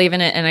didn't believe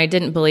in it, and I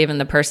didn't believe in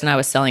the person I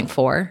was selling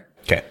for.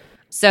 Okay.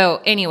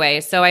 So anyway,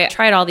 so I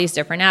tried all these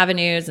different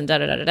avenues and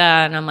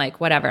and I'm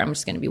like, whatever, I'm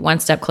just going to be one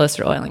step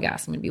closer to oil and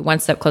gas. I'm going to be one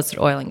step closer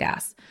to oil and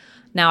gas.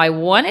 Now, I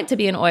wanted to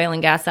be in oil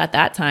and gas at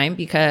that time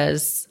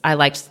because I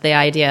liked the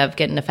idea of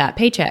getting a fat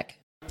paycheck.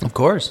 Of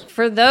course.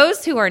 For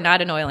those who are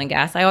not in oil and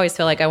gas, I always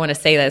feel like I want to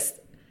say this.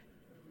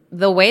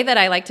 The way that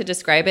I like to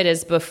describe it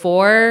is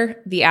before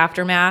the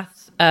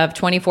aftermath of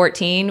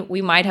 2014,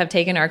 we might have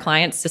taken our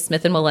clients to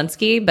Smith &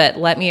 Walensky, but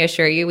let me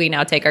assure you, we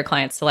now take our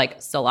clients to like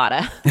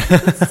Solada.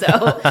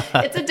 So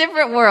it's a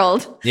different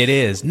world. It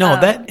is. No,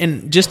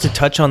 and just to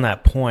touch on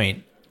that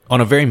point, on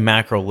a very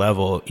macro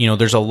level,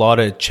 there's a lot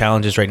of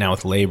challenges right now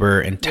with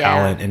labor and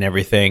talent and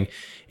everything.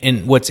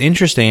 And what's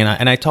interesting,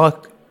 and I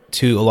talk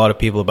to a lot of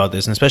people about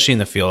this, and especially in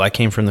the field. I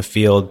came from the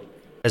field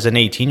as an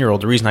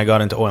 18-year-old. The reason I got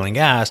into oil and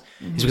gas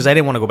is because I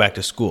didn't want to go back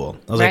to school.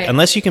 I was like,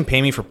 unless you can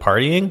pay me for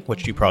partying,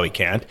 which you probably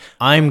can't,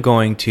 I'm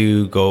going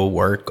to go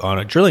work on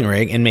a drilling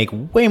rig and make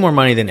way more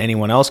money than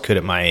anyone else could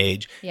at my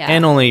age,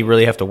 and only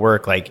really have to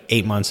work like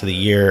 8 months of the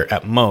year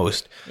at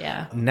most.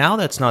 Yeah. Now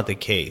that's not the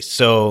case.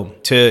 So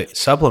to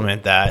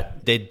supplement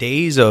that, the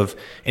days of,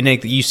 and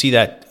you see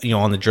that,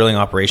 on the drilling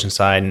operation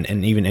side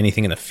and even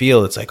anything in the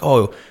field, it's like,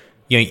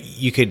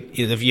 you could,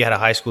 if you had a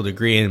high school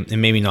degree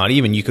and maybe not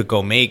even, you could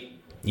go make,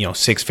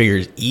 6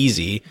 figures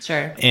easy.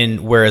 Sure.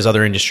 And whereas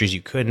other industries you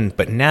couldn't.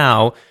 But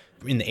now,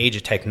 in the age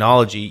of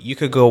technology, you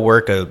could go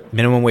work a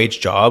minimum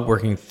wage job,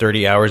 working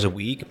 30 hours a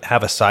week,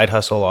 have a side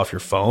hustle off your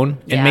phone,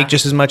 and make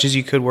just as much as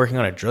you could working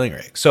on a drilling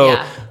rig. So,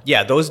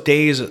 those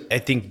days, I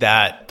think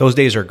that those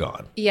days are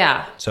gone.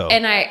 Yeah.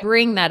 And I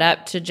bring that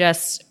up to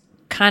just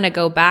kind of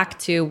go back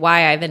to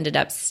why I've ended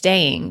up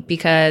staying,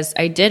 because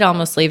I did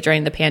almost leave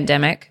during the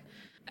pandemic.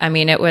 I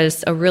mean, it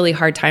was a really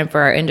hard time for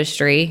our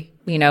industry.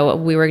 We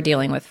were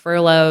dealing with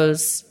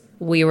furloughs.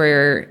 We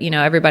were,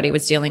 everybody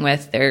was dealing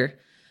with their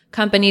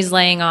companies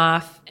laying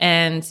off.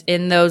 And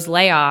in those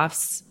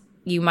layoffs,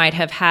 you might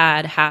have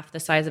had half the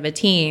size of a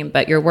team,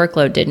 but your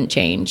workload didn't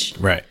change.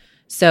 Right.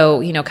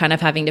 So, kind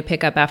of having to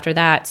pick up after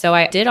that. So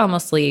I did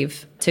almost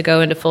leave to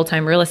go into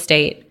full-time real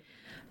estate.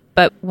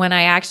 But when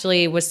I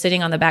actually was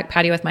sitting on the back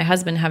patio with my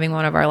husband having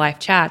one of our live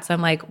chats,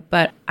 I'm like,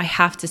 but I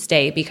have to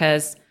stay,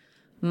 because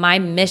my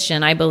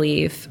mission, I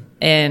believe,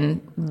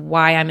 in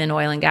why I'm in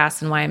oil and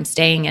gas and why I'm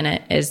staying in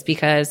it is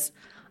because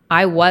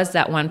I was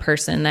that one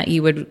person that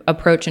you would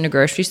approach in a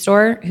grocery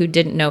store who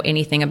didn't know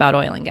anything about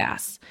oil and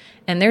gas.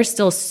 And there's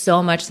still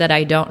so much that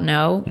I don't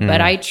know, but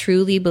I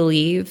truly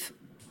believe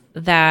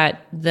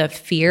that the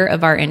fear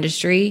of our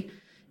industry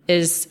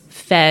is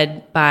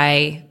fed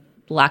by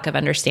lack of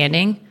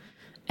understanding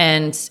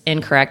and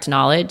incorrect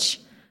knowledge.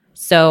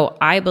 So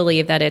I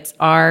believe that it's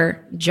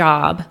our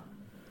job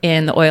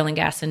in the oil and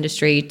gas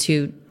industry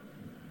to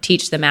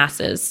teach the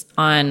masses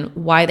on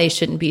why they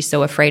shouldn't be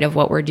so afraid of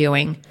what we're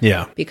doing.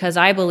 Yeah. Because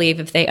I believe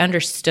if they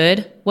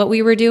understood what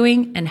we were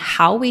doing and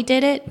how we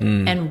did it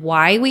and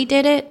why we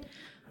did it,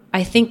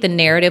 I think the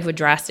narrative would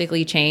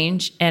drastically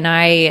change. And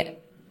I,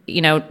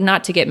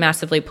 not to get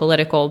massively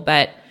political,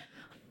 but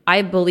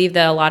I believe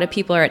that a lot of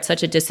people are at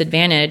such a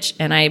disadvantage,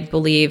 and I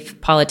believe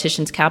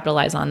politicians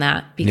capitalize on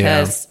that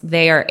because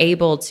they are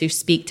able to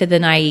speak to the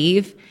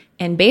naive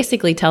and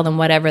basically tell them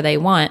whatever they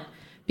want,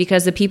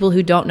 because the people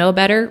who don't know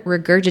better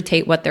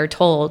regurgitate what they're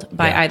told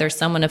by either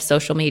someone of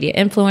social media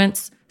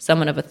influence,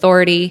 someone of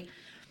authority.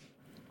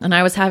 And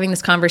I was having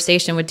this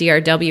conversation with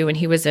DRW when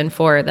he was in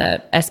for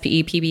the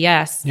SPE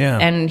PBS. Yeah.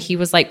 And he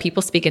was like,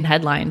 people speak in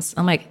headlines.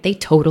 I'm like, they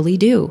totally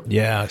do.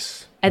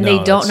 Yes. And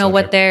they don't know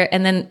what they're,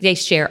 and then they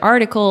share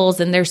articles,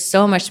 and there's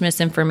so much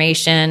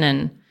misinformation.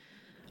 And,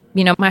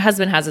 my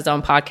husband has his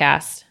own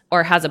podcast,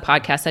 or has a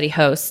podcast that he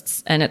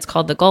hosts, and it's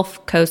called the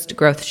Gulf Coast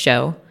Growth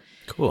Show.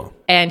 Cool.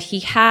 And he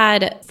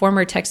had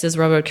former Texas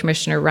Railroad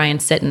Commissioner Ryan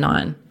Sitton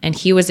on, and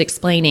he was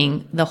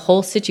explaining the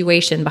whole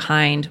situation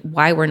behind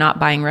why we're not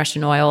buying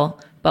Russian oil,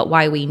 but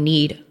why we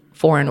need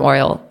foreign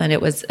oil. And it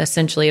was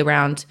essentially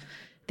around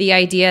the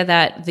idea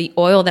that the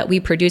oil that we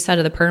produce out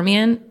of the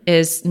Permian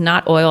is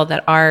not oil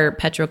that our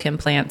petrochem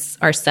plants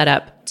are set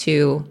up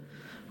to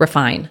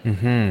refine.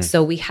 Mm-hmm.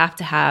 So we have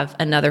to have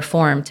another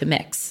form to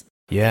mix.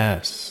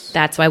 Yes.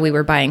 That's why we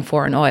were buying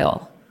foreign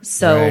oil.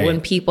 So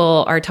when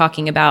people are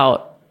talking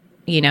about,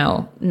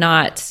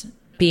 not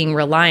being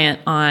reliant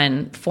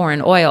on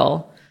foreign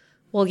oil,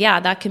 well, yeah,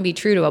 that can be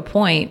true to a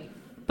point,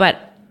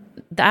 but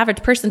the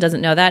average person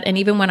doesn't know that. And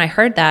even when I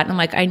heard that, I'm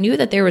like, I knew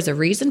that there was a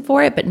reason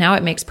for it, but now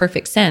it makes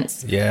perfect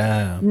sense.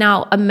 Yeah.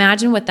 Now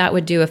imagine what that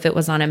would do if it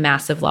was on a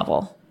massive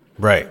level.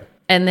 Right.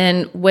 And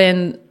then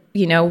when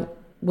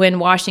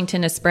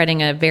Washington is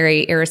spreading a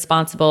very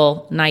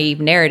irresponsible, naive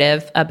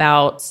narrative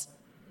about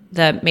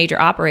the major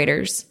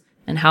operators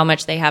and how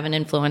much they have an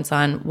influence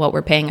on what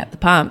we're paying at the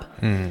pump.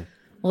 Mm.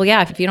 Well,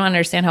 yeah, if you don't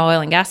understand how oil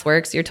and gas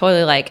works, you're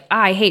totally like,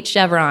 I hate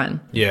Chevron.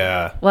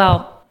 Yeah.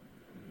 Well,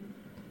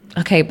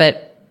 okay,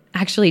 but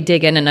actually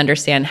dig in and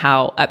understand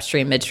how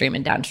upstream, midstream,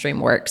 and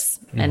downstream works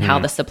and how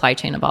the supply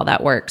chain of all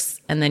that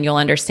works. And then you'll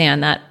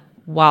understand that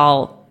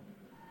while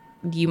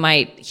you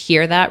might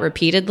hear that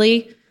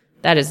repeatedly.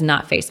 That is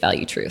not face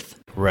value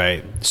truth.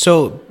 Right.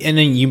 So, and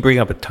then you bring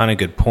up a ton of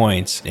good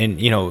points. And,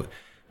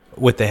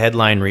 with the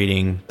headline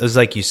reading, it's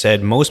like you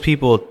said, most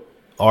people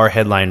are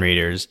headline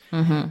readers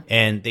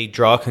and they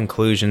draw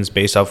conclusions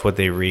based off what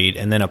they read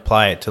and then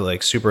apply it to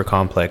like super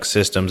complex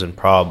systems and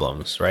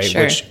problems, right?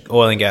 Sure. Which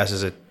oil and gas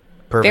is a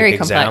perfect Very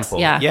example.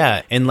 complex, yeah.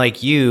 Yeah. And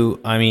like you,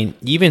 I mean,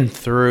 even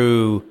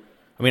through,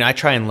 I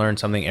try and learn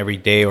something every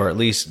day, or at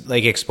least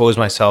like expose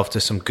myself to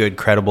some good,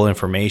 credible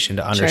information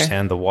to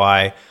understand the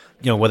why.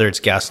 Whether it's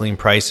gasoline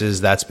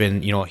prices, that's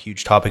been, a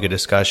huge topic of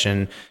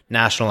discussion.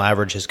 National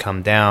average has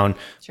come down.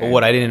 But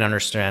what I didn't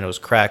understand was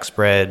crack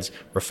spreads,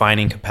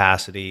 refining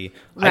capacity.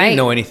 I didn't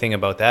know anything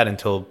about that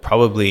until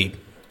probably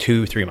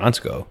 2-3 months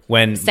ago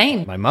when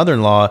my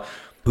mother-in-law,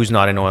 who's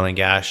not in oil and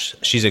gas,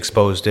 she's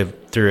exposed to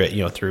through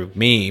it, through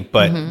me.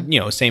 But,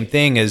 same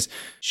thing as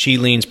she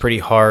leans pretty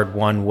hard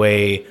one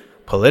way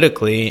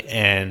politically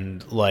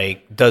and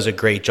like does a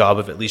great job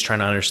of at least trying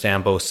to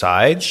understand both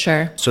sides.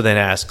 Sure. So then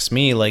asks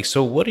me like,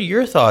 so what are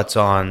your thoughts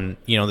on,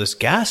 this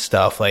gas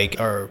stuff? Like,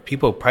 are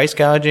people price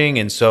gouging?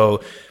 And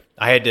so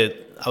I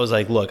was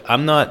like, look,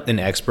 I'm not an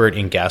expert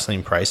in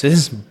gasoline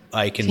prices.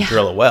 I can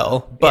drill a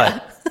well,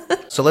 but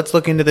so let's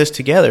look into this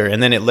together.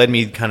 And then it led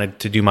me kind of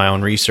to do my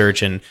own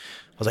research, and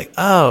I was like,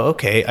 oh,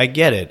 okay, I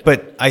get it.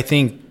 But I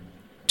think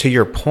to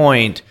your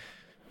point,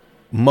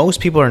 most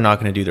people are not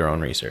going to do their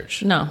own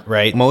research. No.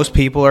 Right? Most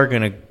people are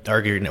going to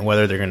argue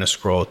whether they're going to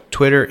scroll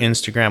Twitter,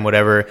 Instagram,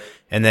 whatever,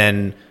 and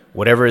then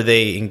whatever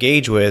they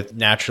engage with,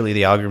 naturally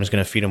the algorithm is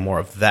going to feed them more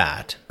of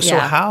that. So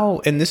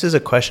how, and this is a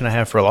question I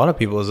have for a lot of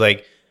people, is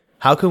like,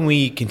 how can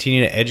we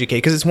continue to educate?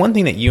 Because it's one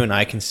thing that you and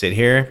I can sit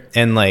here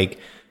and like,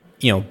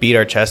 beat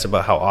our chest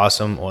about how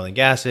awesome oil and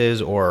gas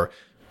is, or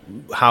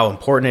how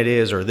important it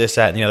is, or this,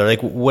 that, and the other,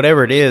 like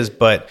whatever it is.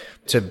 But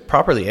to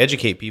properly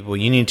educate people,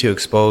 you need to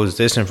expose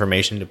this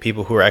information to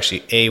people who are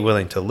actually A,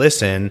 willing to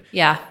listen,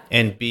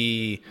 and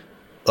B,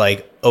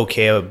 like,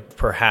 okay,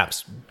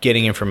 perhaps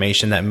getting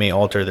information that may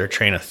alter their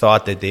train of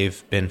thought that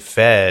they've been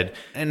fed.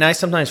 And I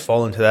sometimes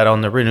fall into that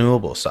on the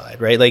renewable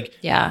side, right? Like,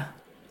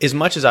 as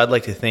much as I'd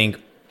like to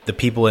think the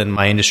people in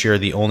my industry are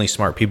the only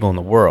smart people in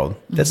the world,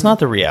 that's not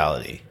the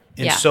reality.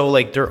 And so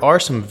like there are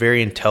some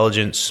very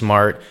intelligent,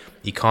 smart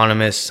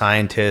economists,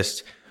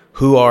 scientists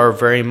who are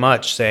very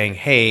much saying,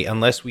 hey,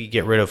 unless we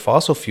get rid of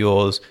fossil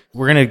fuels,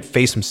 we're going to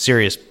face some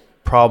serious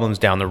problems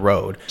down the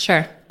road.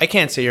 Sure. I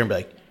can't sit here and be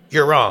like,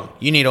 you're wrong,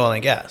 you need oil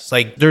and gas.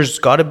 Like, there's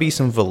got to be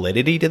some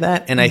validity to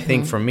that. And I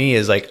think for me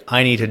is like,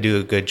 I need to do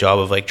a good job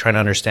of like trying to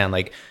understand,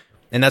 like,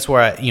 and that's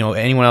where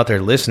anyone out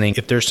there listening,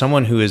 if there's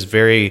someone who is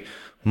very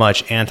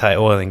much anti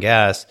oil and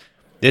gas,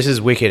 this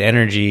is wicked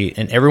energy,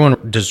 and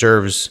everyone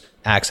deserves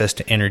access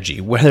to energy,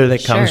 whether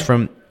that comes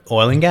from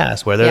oil and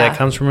gas, whether that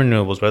comes from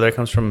renewables, whether it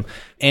comes from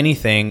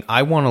anything.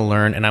 I want to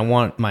learn, and I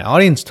want my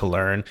audience to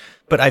learn,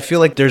 but I feel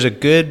like there's a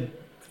good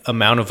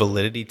amount of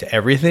validity to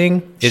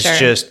everything. It's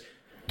just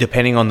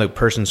depending on the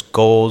person's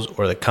goals,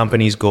 or the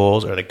company's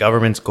goals, or the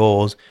government's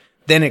goals,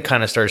 then it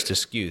kind of starts to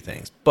skew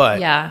things.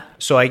 But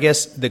so I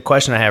guess the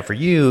question I have for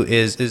you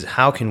is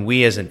how can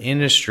we as an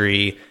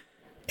industry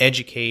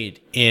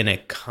educate in a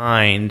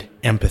kind,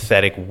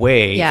 empathetic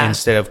way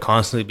instead of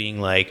constantly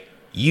being like,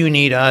 you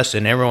need us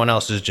and everyone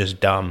else is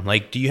just dumb?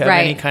 Like, do you have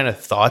any kind of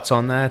thoughts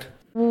on that?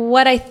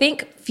 What I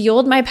think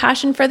fueled my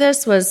passion for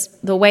this was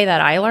the way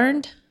that I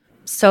learned.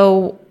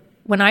 So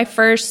when I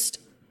first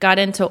got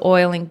into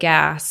oil and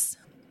gas,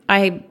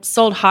 I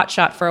sold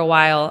hotshot for a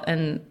while,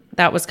 and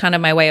that was kind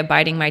of my way of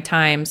biding my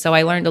time. So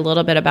I learned a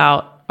little bit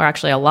about, or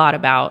actually a lot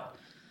about,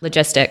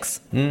 logistics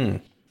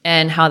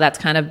and how that's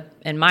kind of,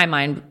 in my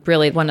mind,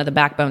 really one of the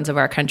backbones of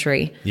our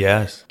country.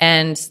 Yes.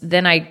 And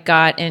then I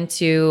got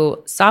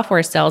into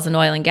software sales in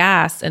oil and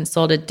gas and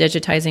sold a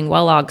digitizing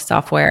well log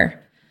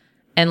software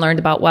and learned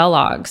about well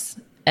logs.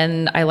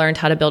 And I learned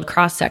how to build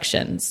cross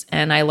sections,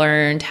 and I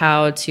learned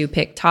how to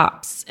pick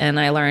tops, and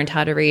I learned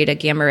how to read a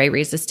gamma ray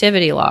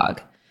resistivity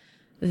log.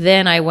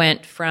 Then I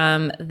went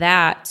from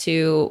that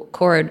to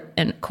core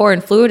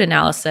and fluid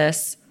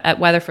analysis at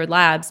Weatherford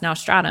Labs, now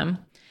Stratum.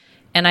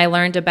 And I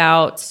learned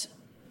about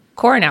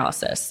core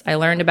analysis. I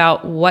learned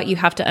about what you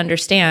have to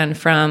understand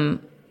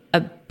from a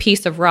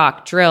piece of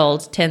rock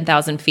drilled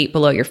 10,000 feet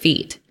below your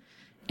feet.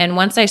 And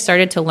once I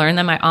started to learn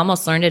them, I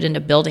almost learned it into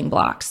building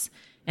blocks.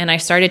 And I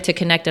started to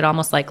connect it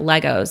almost like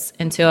Legos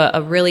into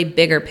a really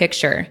bigger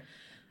picture.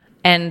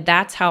 And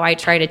that's how I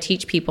try to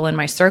teach people in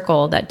my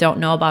circle that don't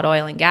know about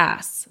oil and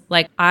gas.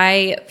 Like,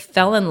 I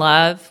fell in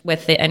love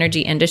with the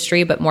energy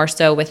industry, but more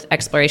so with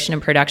exploration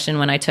and production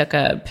when I took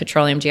a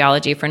petroleum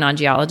geology for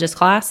non-geologist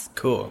class.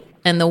 Cool.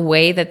 And the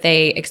way that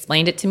they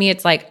explained it to me,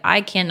 it's like,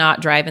 I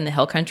cannot drive in the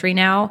hill country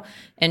now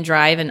and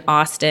drive in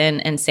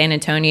Austin and San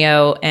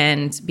Antonio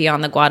and be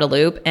on the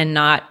Guadalupe and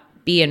not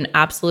be an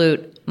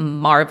absolute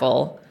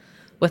marvel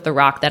with the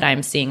rock that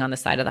I'm seeing on the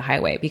side of the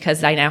highway,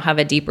 because I now have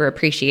a deeper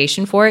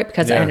appreciation for it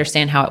because I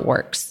understand how it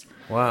works.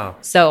 Wow.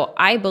 So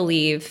I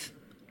believe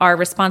our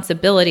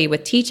responsibility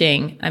with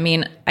teaching, I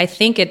mean, I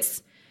think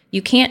it's,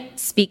 you can't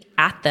speak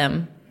at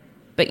them,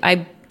 but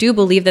I do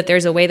believe that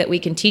there's a way that we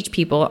can teach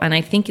people. And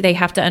I think they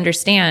have to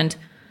understand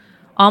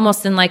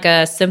almost in like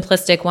a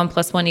simplistic 1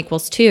 + 1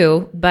 =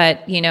 2.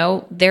 But, you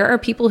know, there are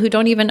people who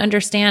don't even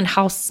understand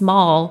how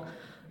small.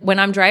 When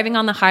I'm driving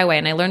on the highway,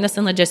 and I learned this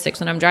in logistics,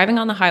 when I'm driving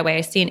on the highway,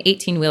 I see an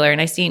 18-wheeler and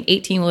I see an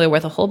 18-wheeler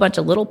with a whole bunch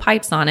of little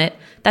pipes on it.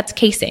 That's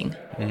casing.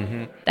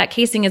 Mm-hmm. That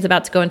casing is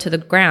about to go into the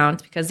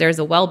ground because there's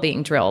a well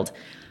being drilled.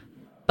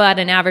 But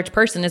an average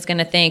person is going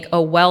to think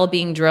a well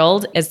being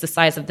drilled is the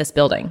size of this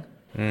building.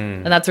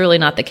 And that's really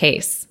not the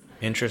case.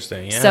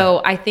 Interesting. Yeah.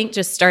 So I think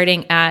just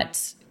starting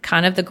at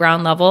kind of the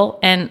ground level,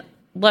 and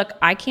look,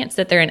 I can't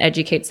sit there and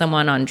educate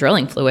someone on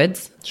drilling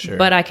fluids,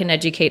 but I can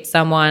educate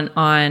someone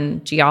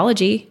on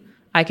geology.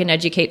 I can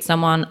educate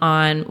someone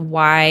on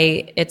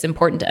why it's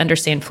important to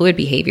understand fluid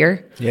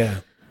behavior. Yeah.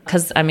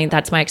 Because, I mean,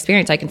 that's my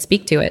experience. I can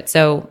speak to it.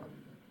 So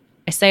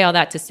I say all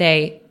that to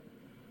say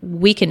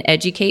we can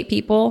educate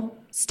people.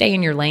 Stay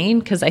in your lane,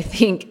 because I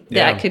think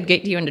that could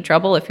get you into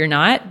trouble if you're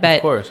not. But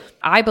of course.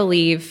 I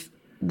believe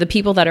the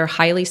people that are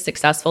highly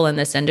successful in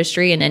this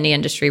industry, in any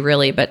industry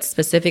really, but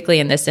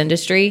specifically in this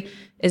industry,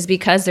 is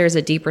because there's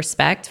a deep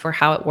respect for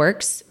how it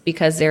works,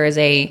 because there is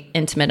a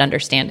intimate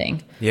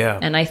understanding. Yeah.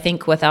 And I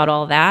think without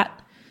all that,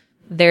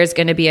 there's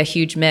going to be a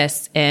huge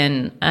miss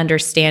in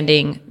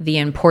understanding the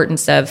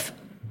importance of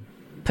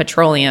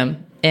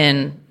petroleum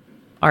in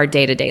our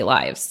day-to-day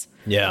lives.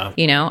 Yeah.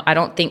 You know, I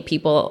don't think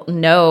people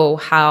know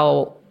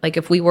how, like,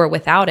 if we were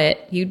without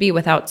it, you'd be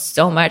without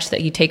so much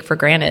that you take for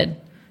granted,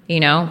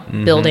 you know,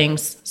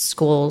 buildings,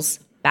 schools,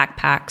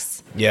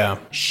 backpacks,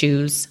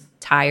 shoes,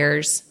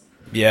 tires,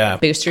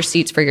 booster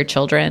seats for your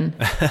children.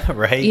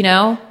 Right. You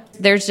know,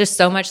 there's just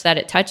so much that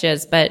it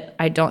touches, but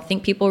I don't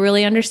think people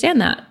really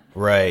understand that.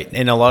 Right.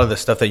 And a lot of the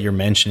stuff that you're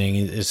mentioning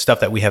is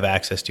stuff that we have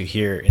access to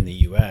here in the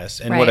US.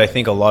 And what I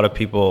think a lot of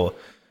people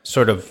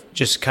sort of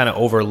just kind of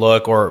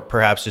overlook, or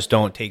perhaps just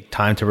don't take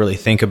time to really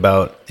think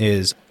about,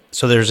 is,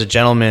 so there's a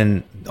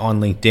gentleman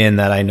on LinkedIn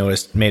that I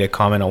noticed made a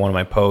comment on one of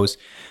my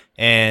posts.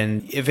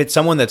 And if it's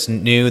someone that's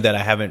new that I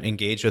haven't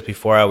engaged with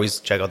before, I always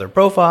check out their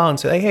profile and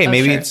say, hey,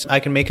 maybe I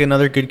can make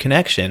another good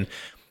connection.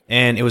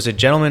 And it was a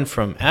gentleman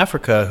from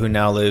Africa who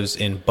now lives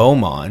in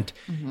Beaumont.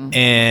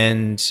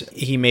 And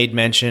he made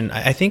mention,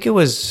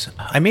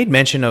 I made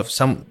mention of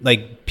some,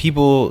 like,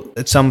 people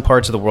at some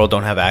parts of the world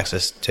don't have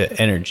access to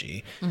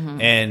energy.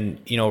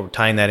 And, you know,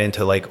 tying that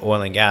into like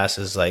oil and gas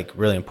is like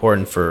really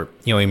important for,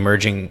 you know,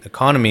 emerging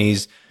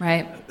economies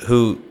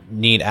who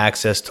need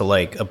access to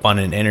like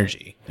abundant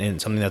energy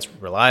and something that's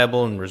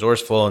reliable and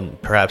resourceful,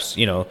 and perhaps,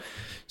 you know,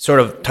 sort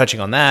of touching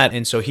on that.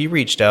 And so he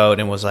reached out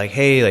and was like,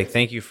 hey, like,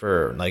 thank you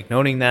for like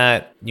noting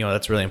that, you know,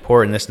 that's really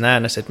important, this and that.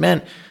 And I said,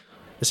 man,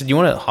 you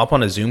want to hop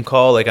on a Zoom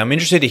call? Like, I'm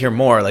interested to hear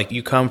more. Like,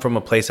 you come from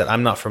a place that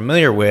I'm not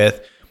familiar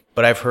with,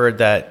 but I've heard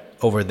that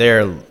over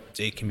there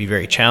it can be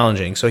very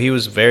challenging. So he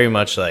was very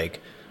much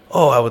like,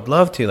 oh, I would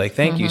love to, like,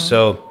 thank you.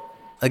 So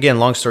again,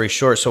 long story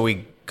short, so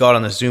we got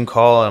on the Zoom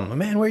call. I'm like,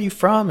 man, where are you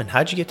from? And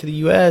how'd you get to the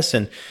US?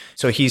 And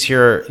so he's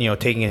here, you know,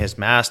 taking his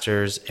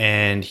master's,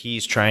 and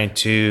he's trying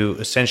to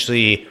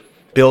essentially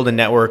build a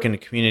network and a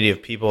community of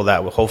people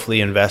that will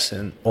hopefully invest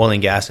in oil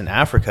and gas in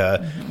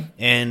Africa.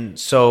 And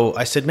so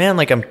I said, man,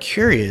 like, I'm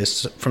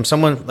curious, from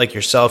someone like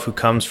yourself who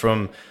comes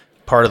from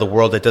part of the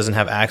world that doesn't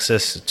have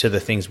access to the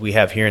things we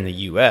have here in the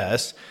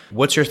US,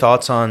 what's your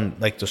thoughts on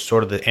like the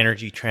sort of the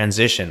energy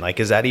transition? Like,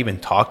 is that even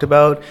talked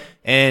about?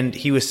 And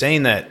he was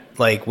saying that,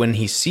 like, when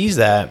he sees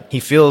that, he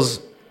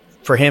feels,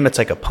 for him, it's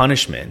like a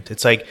punishment.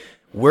 It's like,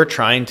 we're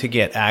trying to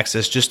get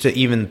access just to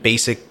even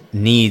basic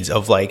needs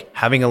of like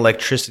having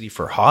electricity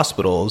for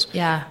hospitals.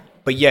 Yeah.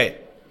 But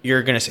yet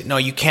you're going to say, no,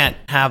 you can't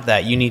have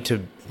that. You need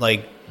to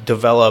like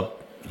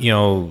develop, you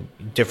know,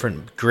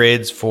 different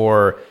grids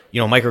for,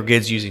 you know,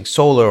 microgrids using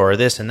solar or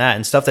this and that,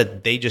 and stuff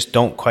that they just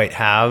don't quite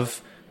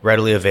have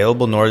readily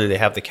available, nor do they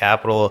have the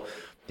capital,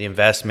 the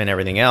investment,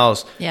 everything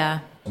else. Yeah.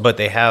 But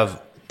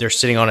they're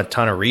sitting on a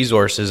ton of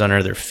resources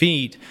under their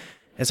feet.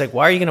 It's like,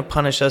 why are you going to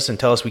punish us and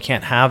tell us we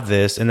can't have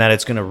this, and that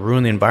it's going to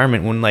ruin the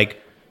environment, when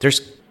like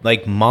there's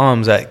like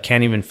moms that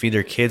can't even feed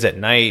their kids at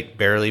night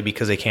barely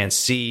because they can't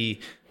see,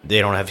 they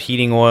don't have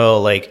heating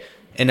oil, like,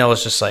 and I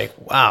was just like,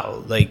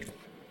 wow, like,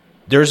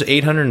 there's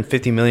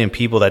 850 million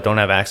people that don't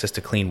have access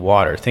to clean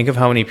water. Think of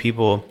how many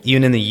people,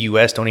 even in the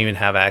US, don't even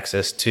have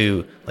access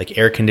to like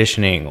air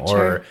conditioning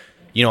or,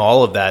 you know,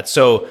 all of that.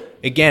 So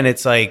again,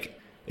 it's like,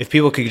 if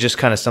people could just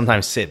kind of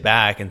sometimes sit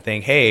back and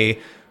think, hey,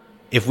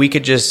 if we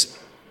could just,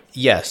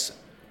 yes,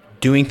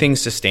 doing things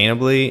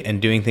sustainably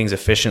and doing things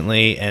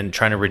efficiently and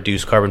trying to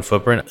reduce carbon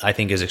footprint, I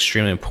think is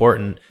extremely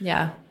important.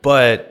 Yeah.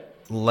 But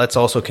let's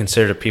also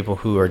consider the people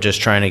who are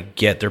just trying to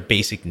get their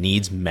basic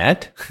needs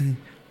met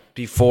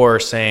before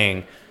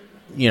saying,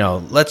 you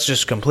know, let's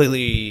just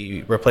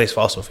completely replace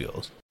fossil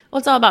fuels. Well,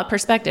 it's all about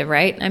perspective,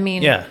 right? I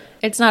mean,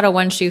 it's not a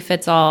one shoe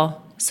fits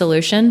all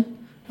solution.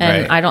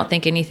 And I don't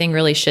think anything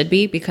really should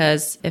be,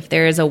 because if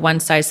there is a one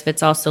size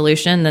fits all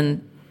solution,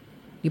 then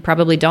you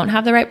probably don't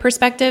have the right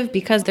perspective,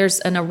 because there's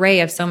an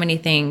array of so many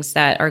things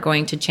that are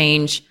going to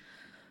change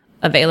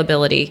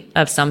availability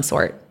of some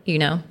sort, you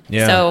know?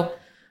 Yeah. So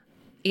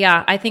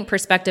Yeah, I think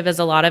perspective is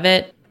a lot of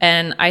it.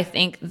 And I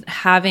think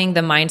having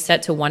the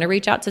mindset to want to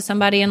reach out to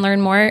somebody and learn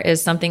more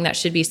is something that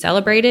should be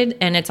celebrated.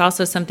 And it's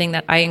also something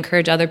that I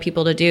encourage other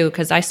people to do,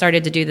 because I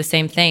started to do the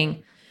same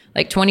thing.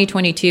 Like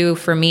 2022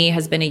 for me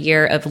has been a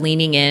year of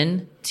leaning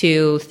in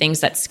to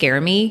things that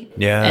scare me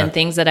and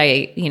things that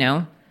I,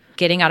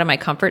 getting out of my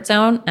comfort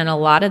zone. And a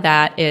lot of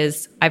that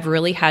is I've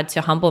really had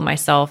to humble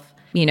myself,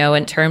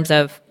 in terms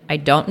of I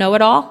don't know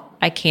it all.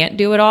 I can't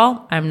do it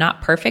all. I'm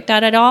not perfect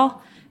at it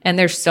all. And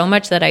there's so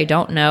much that I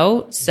don't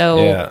know.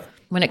 So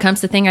when it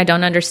comes to things I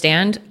don't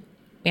understand,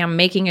 I'm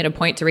making it a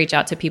point to reach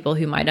out to people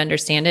who might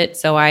understand it,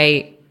 so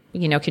I,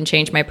 can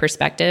change my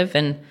perspective.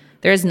 And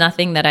there's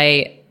nothing that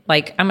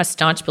I'm a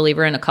staunch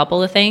believer in a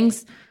couple of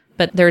things,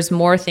 but there's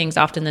more things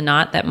often than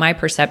not that my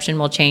perception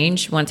will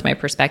change once my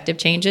perspective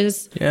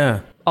changes. Yeah.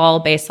 All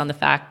based on the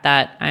fact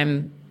that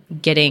I'm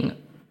getting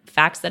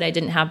facts that I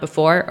didn't have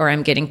before, or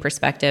I'm getting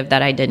perspective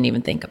that I didn't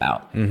even think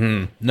about.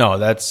 Mm-hmm. No,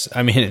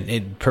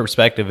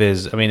 perspective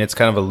is, it's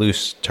kind of a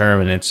loose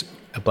term and it's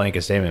a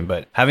blanket statement,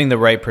 but having the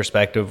right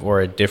perspective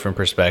or a different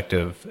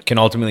perspective can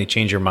ultimately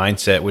change your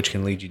mindset, which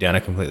can lead you down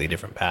a completely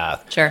different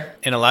path. Sure.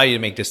 And allow you to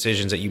make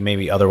decisions that you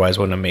maybe otherwise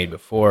wouldn't have made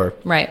before.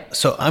 Right.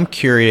 So I'm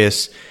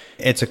curious,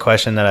 it's a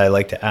question that I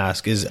like to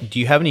ask is, do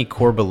you have any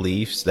core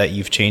beliefs that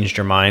you've changed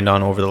your mind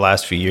on over the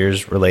last few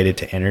years related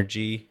to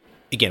energy?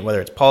 Again,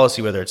 whether it's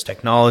policy, whether it's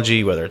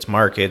technology, whether it's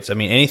markets,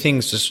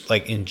 anything's just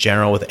like in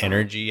general with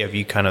energy, have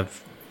you kind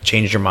of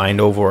changed your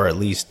mind over, or at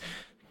least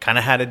kind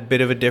of had a bit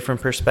of a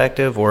different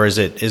perspective, or is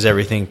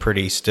everything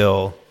pretty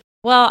still?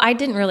 Well, I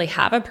didn't really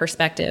have a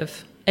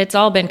perspective. It's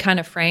all been kind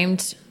of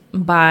framed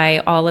by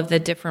all of the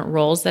different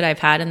roles that I've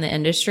had in the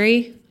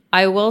industry.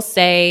 I will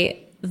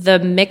say the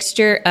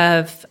mixture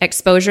of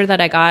exposure that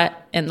I got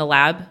in the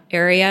lab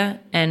area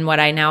and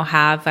what I now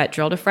have at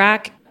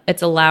Drill2Frac,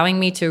 it's allowing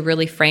me to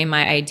really frame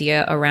my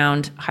idea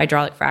around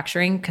hydraulic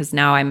fracturing, because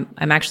now I'm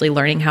actually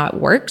learning how it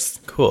works.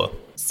 Cool.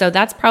 So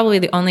that's probably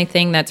the only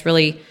thing that's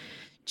really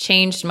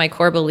changed my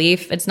core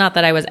belief. It's not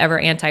that I was ever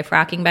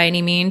anti-fracking by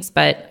any means,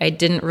 but I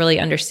didn't really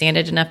understand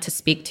it enough to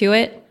speak to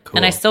it. Cool.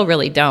 And I still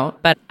really don't,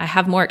 but I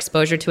have more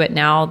exposure to it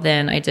now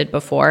than I did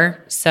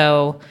before.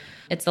 So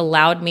it's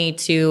allowed me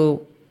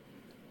to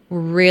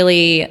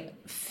really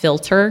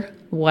filter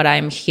what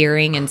I'm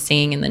hearing and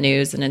seeing in the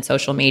news and in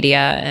social media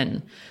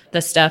and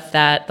the stuff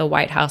that the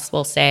White House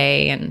will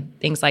say and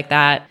things like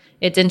that.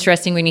 It's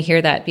interesting when you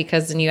hear that,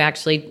 because then you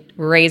actually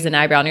raise an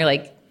eyebrow and you're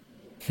like,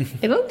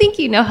 I don't think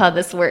you know how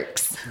this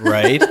works.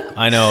 Right?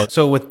 I know.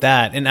 So with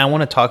that, and I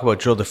want to talk about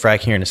Drill2Frac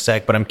here in a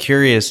sec, but I'm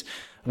curious,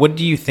 what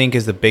do you think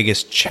is the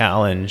biggest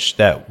challenge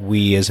that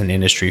we as an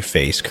industry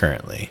face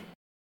currently?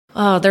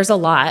 Oh, there's a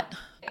lot.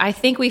 I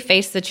think we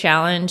face the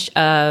challenge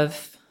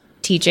of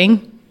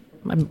teaching.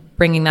 I'm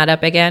bringing that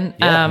up again.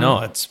 Yeah, no,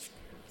 it's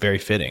very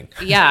fitting.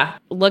 Yeah.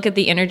 Look at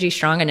the Energy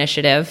Strong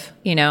initiative.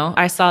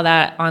 I saw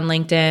that on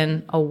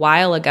LinkedIn a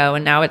while ago,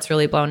 and now it's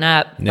really blown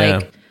up.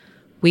 Yeah.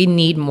 We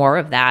need more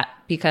of that,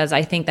 because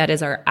I think that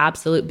is our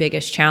absolute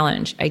biggest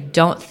challenge. I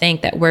don't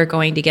think that we're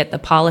going to get the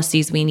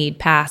policies we need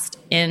passed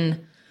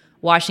in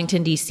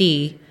Washington,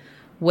 D.C.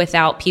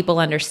 without people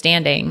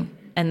understanding.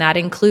 And that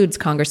includes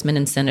congressmen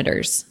and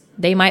senators.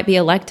 They might be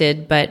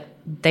elected, but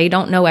they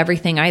don't know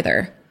everything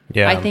either.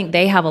 Yeah. I think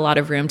they have a lot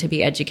of room to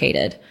be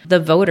educated. The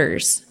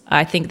voters,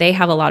 I think they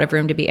have a lot of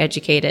room to be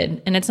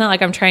educated. And it's not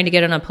like I'm trying to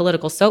get on a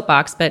political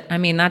soapbox, but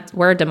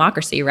we're a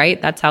democracy,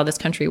 right? That's how this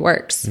country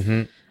works.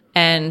 Mm-hmm.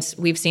 And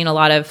we've seen a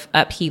lot of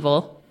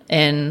upheaval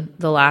in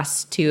the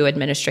last two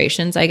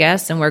administrations, I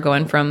guess. And we're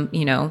going from,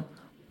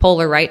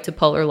 polar right to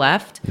polar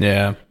left.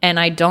 Yeah. And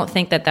I don't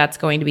think that that's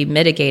going to be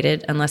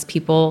mitigated unless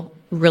people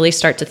really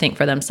start to think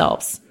for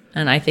themselves.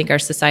 And I think our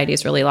society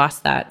has really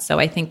lost that. So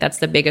I think that's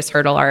the biggest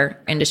hurdle our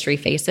industry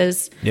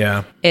faces.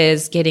 Yeah.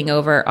 Is getting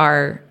over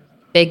our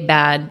big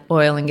bad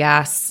oil and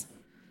gas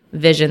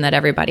vision that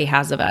everybody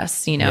has of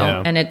us,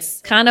 Yeah. And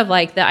it's kind of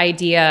like the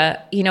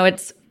idea,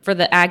 it's for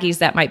the Aggies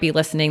that might be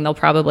listening, they'll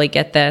probably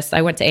get this.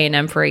 I went to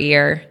A&M for a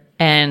year,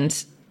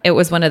 and it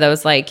was one of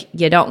those,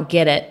 you don't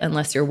get it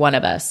unless you're one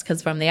of us.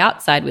 Because from the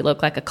outside, we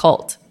look like a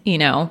cult,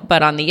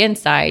 but on the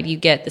inside, you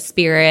get the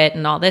spirit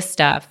and all this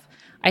stuff.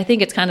 I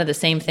think it's kind of the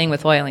same thing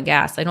with oil and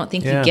gas. I don't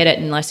think you get it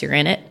unless you're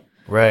in it.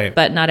 Right.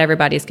 But not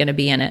everybody's going to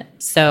be in it.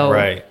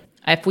 So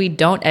if we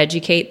don't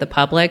educate the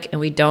public,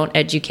 and we don't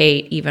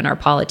educate even our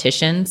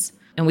politicians,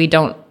 and we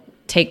don't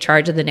take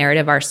charge of the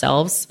narrative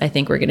ourselves, I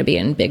think we're going to be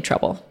in big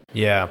trouble.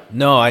 Yeah,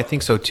 no, I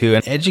think so too.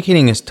 And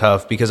educating is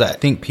tough, because I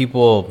think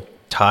people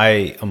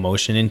tie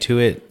emotion into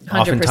it 100%.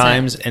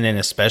 Oftentimes, and then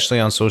especially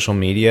on social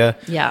media.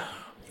 Yeah.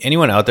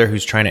 Anyone out there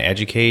who's trying to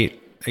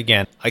educate,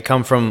 again, I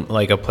come from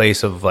a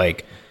place of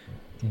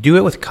do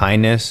it with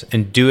kindness,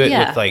 and do it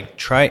with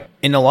try.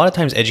 And a lot of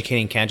times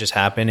educating can't just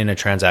happen in a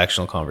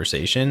transactional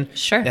conversation.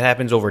 Sure. It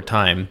happens over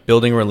time,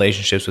 building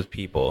relationships with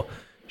people,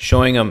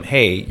 showing them,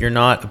 hey, you're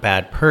not a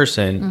bad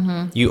person.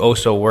 Mm-hmm. You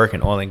also work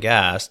in oil and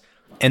gas.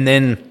 And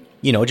then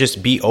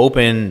just be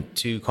open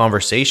to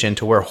conversation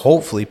to where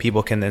hopefully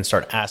people can then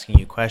start asking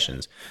you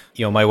questions.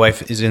 My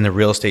wife is in the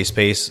real estate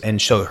space,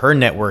 and so her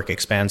network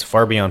expands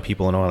far beyond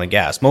people in oil and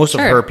gas. Most of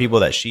her people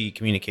that she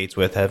communicates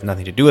with have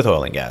nothing to do with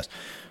oil and gas.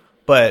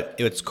 But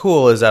what's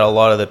cool is that a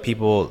lot of the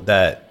people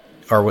that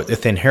are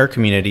within her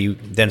community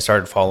then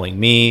started following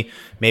me,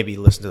 maybe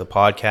listened to the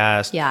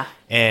podcast,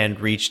 and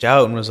reached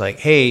out and was like,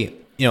 hey,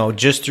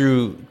 just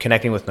through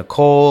connecting with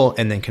Nicole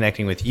and then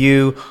connecting with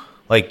you,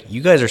 like,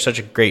 you guys are such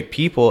a great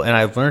people, and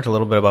I've learned a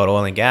little bit about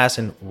oil and gas,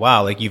 and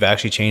wow, like, you've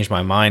actually changed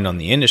my mind on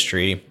the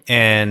industry.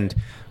 And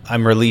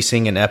I'm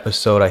releasing an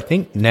episode, I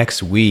think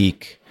next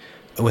week,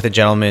 with a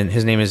gentleman.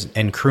 His name is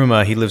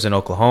Nkrumah. He lives in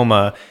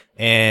Oklahoma,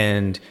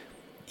 and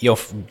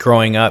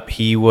growing up,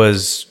 he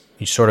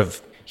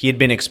had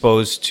been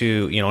exposed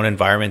to an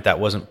environment that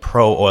wasn't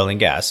pro oil and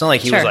gas. It's not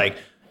like he was like,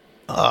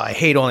 oh, I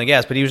hate oil and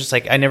gas, but he was just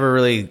like, I never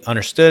really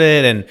understood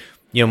it, and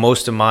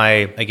most of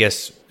my, I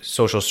guess,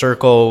 social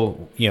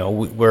circle,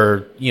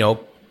 we're,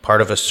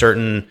 part of a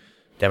certain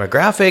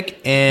demographic,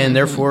 and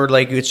therefore,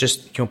 like, it's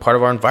just, part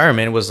of our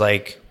environment. It was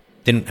like,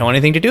 didn't know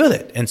anything to do with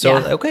it. And so,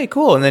 okay,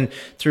 cool. And then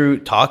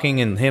through talking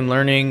and him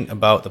learning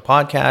about the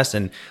podcast,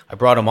 and I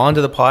brought him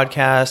onto the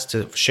podcast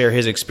to share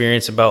his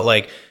experience about,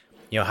 like,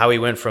 how he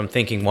went from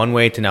thinking one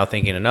way to now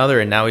thinking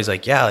another. And now he's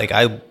like, yeah, like,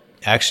 I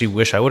actually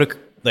wish I would have,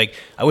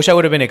 I wish I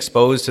would have been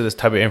exposed to this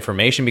type of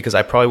information, because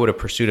I probably would have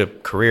pursued a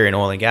career in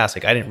oil and gas.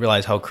 Like, I didn't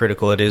realize how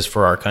critical it is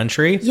for our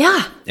country.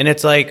 Yeah. And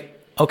it's like,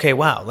 okay,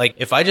 wow. Like,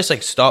 if I just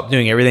stop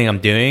doing everything I'm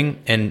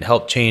doing and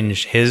help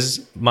change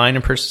his mind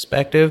and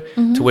perspective,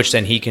 to which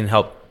then he can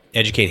help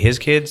educate his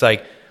kids,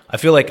 like, I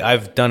feel like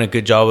I've done a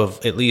good job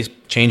of at least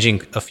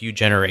changing a few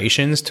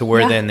generations to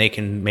where then they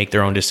can make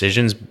their own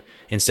decisions,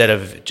 instead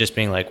of just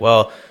being like,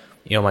 well,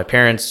 my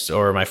parents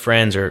or my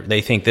friends, or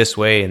they think this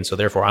way, and so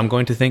therefore I'm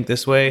going to think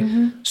this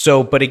way.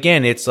 So, but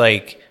again, it's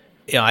like,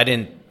 I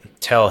didn't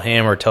tell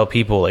him or tell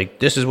people, like,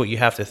 this is what you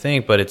have to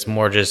think, but it's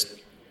more just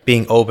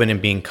being open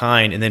and being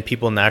kind. And then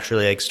people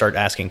naturally, like, start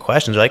asking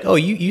questions. They're like, oh,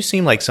 you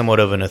seem like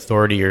somewhat of an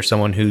authority or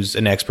someone who's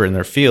an expert in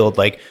their field.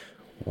 Like,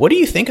 what do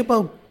you think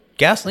about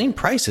gasoline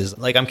prices?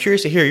 Like, I'm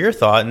curious to hear your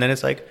thought. And then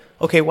it's like,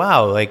 okay,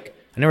 wow, like,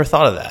 I never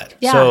thought of that.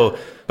 Yeah. So,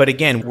 but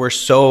again,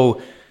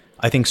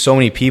 I think so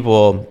many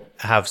people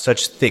have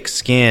such thick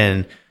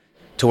skin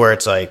to where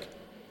it's like,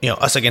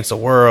 us against the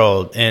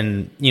world.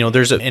 And,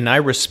 and I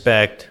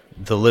respect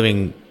the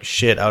living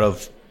shit out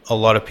of a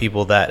lot of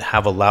people that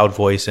have a loud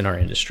voice in our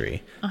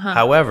industry.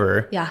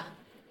 However,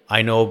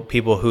 I know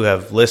people who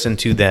have listened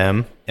to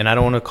them, and I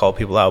don't want to call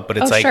people out, but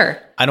it's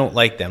I don't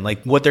like them.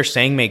 Like, what they're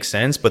saying makes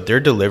sense, but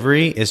their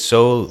delivery is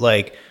so,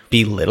 like,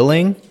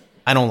 belittling.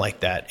 I don't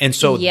like that. And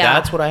so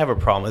that's what I have a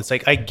problem with. It's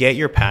like, I get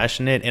you're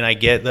passionate, and I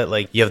get that,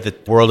 like, you have the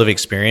world of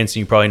experience and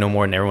you probably know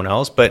more than everyone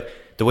else, but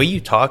the way you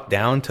talk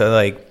down to,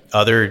 like,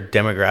 other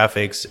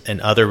demographics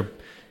and other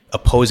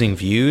opposing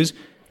views,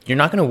 you're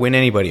not going to win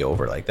anybody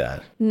over like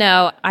that.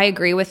 No, I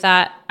agree with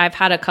that. I've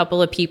had a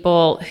couple of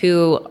people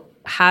who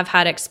have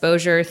had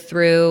exposure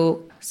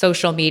through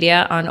social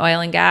media on oil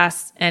and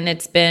gas, and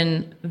it's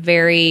been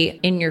very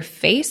in your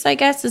face, I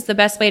guess is the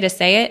best way to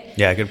say it.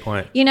 Yeah, good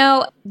point.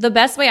 The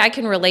best way I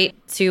can relate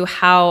to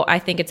how I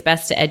think it's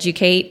best to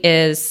educate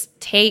is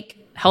take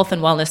health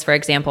and wellness, for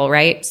example,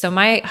 right? So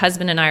my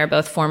husband and I are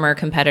both former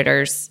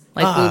competitors.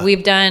 Like,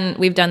 we've done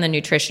the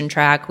nutrition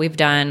track, we've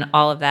done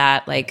all of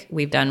that. Like,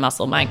 we've done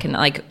muscle mind,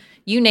 like,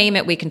 you name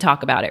it, we can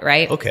talk about it,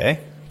 right? Okay,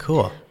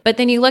 cool. But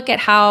then you look at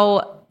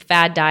how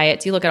fad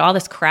diets, you look at all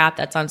this crap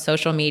that's on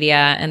social media,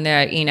 and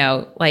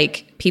the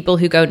like, people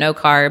who go no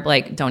carb,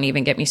 like, don't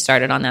even get me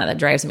started on that. That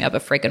drives me up a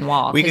freaking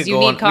wall. We could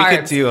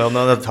do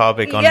another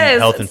topic on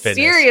health and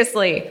fitness.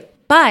 Seriously.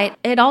 But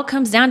it all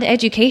comes down to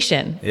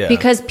education,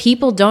 because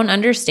people don't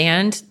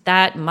understand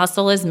that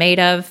muscle is made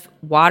of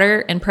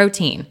water and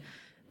protein.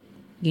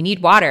 You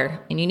need water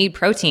and you need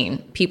protein.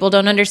 People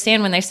don't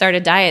understand when they start a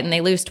diet and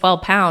they lose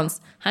 12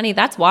 pounds. Honey,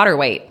 that's water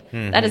weight.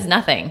 That is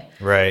nothing.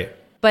 Right.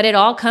 But it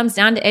all comes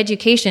down to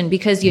education,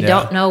 because you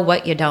don't know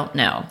what you don't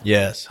know.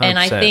 Yes, 100%. And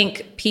I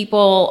think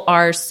people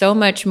are so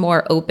much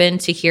more open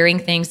to hearing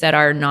things that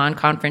are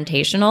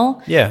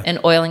non-confrontational. Yeah. And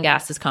oil and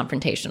gas is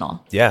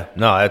confrontational. Yeah.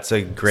 No, that's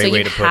a great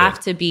way to put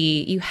it.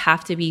 You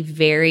have to be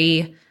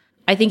very,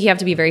 I think you have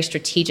to be very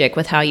strategic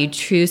with how you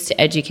choose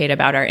to educate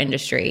about our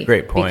industry.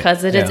 Great point.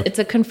 Because it's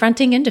a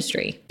confronting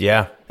industry.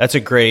 Yeah. That's a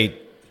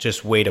great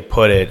just way to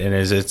put it. And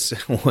it's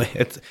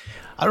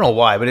I don't know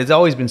why, but it's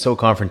always been so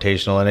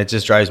confrontational, and it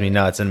just drives me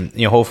nuts. And,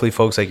 hopefully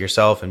folks like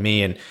yourself and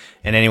me and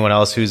anyone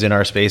else who's in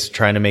our space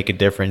trying to make a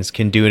difference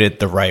can do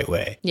it the right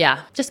way. Yeah.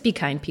 Just be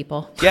kind,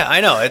 people. Yeah,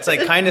 I know. It's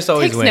like kindness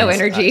always wins. No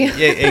energy.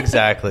 Yeah,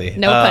 exactly.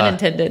 No pun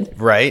intended.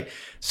 Right.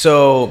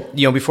 So,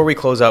 before we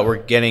close out, we're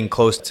getting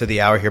close to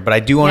the hour here, but I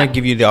do want to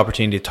give you the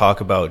opportunity to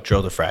talk about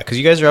Drill2Frac, because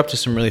you guys are up to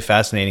some really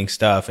fascinating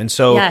stuff. And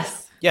so,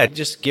 yeah,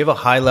 just give a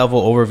high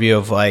level overview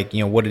of, like,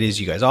 what it is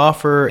you guys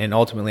offer, and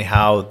ultimately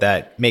how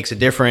that makes a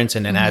difference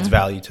and adds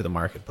value to the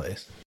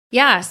marketplace.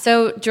 Yeah,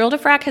 so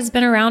Drill2Frac has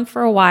been around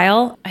for a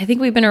while. I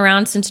think we've been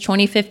around since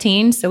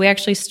 2015. So we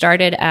actually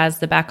started as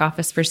the back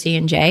office for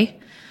C&J.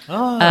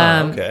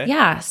 Oh, okay.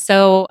 Yeah,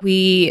 so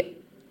we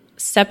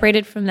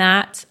separated from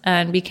that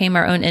and became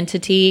our own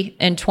entity.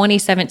 In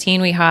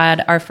 2017, we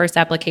had our first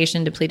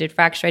application, depleted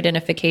fracture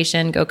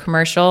identification, go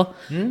commercial,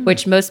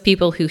 which most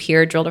people who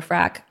hear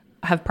Drill2Frac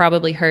have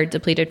probably heard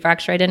depleted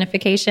fracture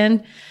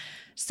identification.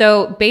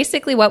 So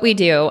basically what we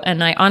do,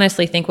 and I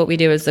honestly think what we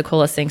do is the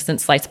coolest thing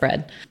since sliced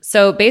bread.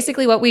 So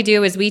basically what we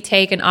do is we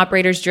take an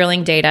operator's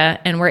drilling data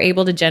and we're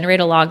able to generate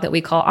a log that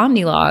we call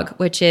OmniLog,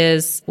 which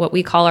is what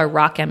we call our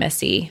rock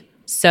MSE.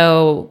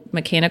 So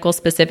mechanical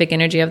specific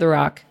energy of the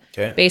rock.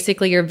 Okay.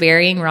 Basically, you're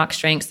varying rock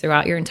strengths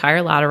throughout your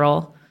entire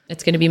lateral.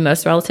 It's going to be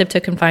most relative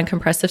to confined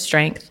compressive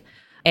strength.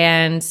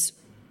 And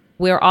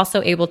we're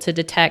also able to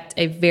detect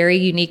a very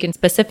unique and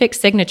specific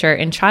signature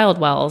in child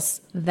wells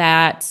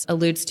that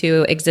alludes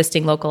to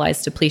existing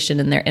localized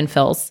depletion in their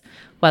infills,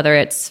 whether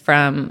it's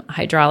from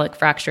hydraulic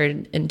fracture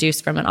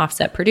induced from an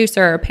offset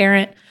producer or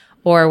parent,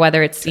 or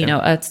whether it's,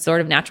 a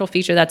sort of natural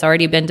feature that's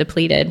already been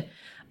depleted.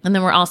 And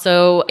then we're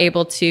also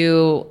able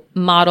to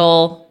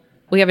model,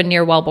 we have a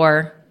near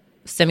wellbore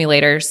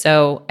simulator.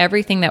 So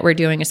everything that we're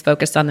doing is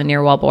focused on the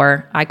near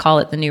wellbore. I call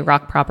it the new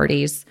rock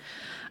properties.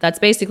 That's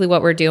basically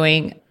what we're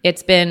doing.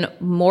 It's been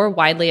more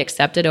widely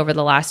accepted over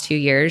the last 2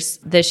 years.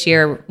 This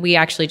year, we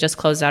actually just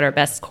closed out our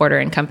best quarter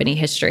in company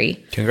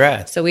history.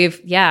 Congrats. So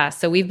we've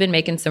been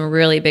making some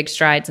really big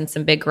strides and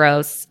some big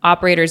growths.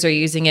 Operators are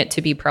using it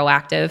to be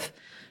proactive.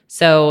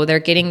 So they're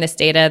getting this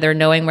data. They're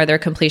knowing where their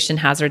completion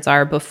hazards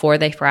are before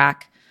they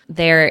frac.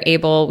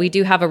 We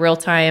do have a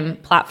real-time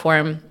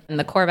platform in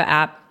the Corva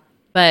app,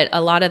 but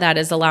a lot of that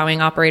is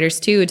allowing operators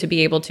too to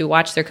be able to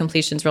watch their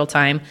completions real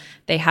time.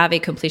 They have a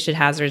completion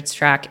hazards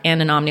track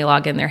and an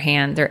OmniLog in their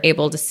hand. They're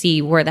able to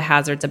see where the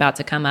hazard's about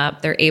to come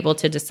up. They're able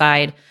to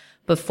decide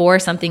before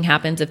something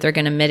happens if they're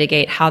going to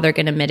mitigate, how they're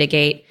going to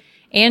mitigate,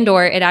 and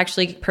or it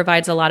actually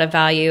provides a lot of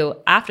value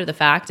after the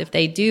fact. If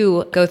they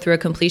do go through a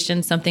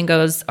completion, something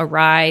goes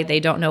awry, they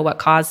don't know what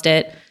caused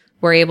it,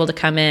 we're able to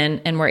come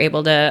in and we're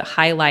able to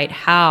highlight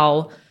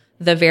how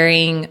the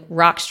varying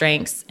rock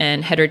strengths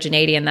and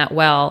heterogeneity in that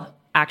well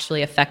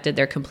actually affected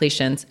their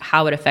completions,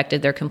 how it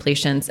affected their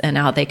completions, and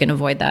how they can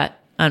avoid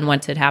that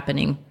unwanted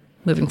happening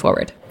moving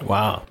forward.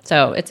 Wow.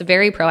 So it's a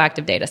very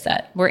proactive data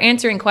set. We're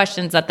answering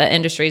questions that the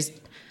industry's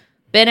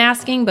been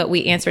asking, but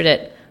we answered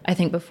it, I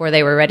think, before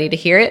they were ready to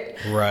hear it.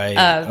 Right.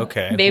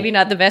 Okay. Maybe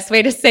not the best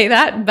way to say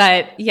that,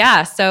 but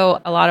yeah.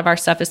 So a lot of our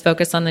stuff is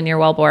focused on the near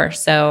wellbore.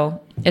 So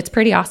it's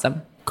pretty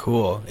awesome.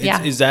 Cool.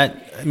 Yeah. Is that,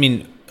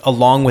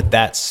 along with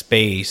that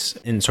space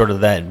and sort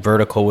of that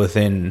vertical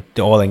within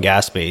the oil and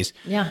gas space,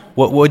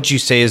 what would you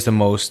say is the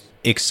most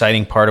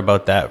exciting part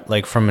about that,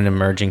 like from an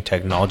emerging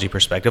technology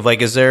perspective?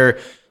 Like, is there,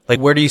 like,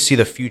 where do you see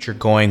the future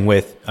going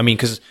with,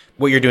 because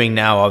what you're doing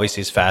now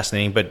obviously is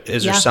fascinating, but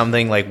is there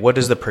something like, what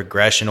is the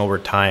progression over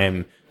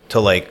time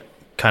to like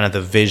kind of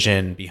the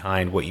vision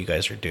behind what you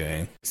guys are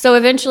doing? So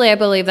eventually I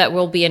believe that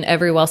we'll be an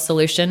every well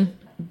solution.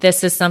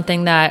 This is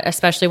something that,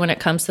 especially when it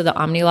comes to the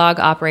OmniLog,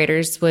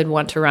 operators would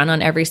want to run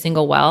on every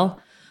single well.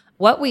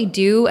 What we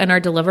do and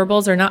our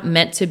deliverables are not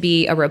meant to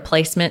be a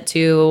replacement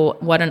to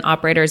what an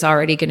operator is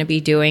already going to be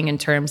doing in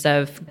terms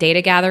of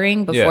data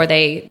gathering before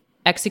they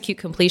execute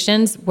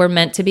completions. We're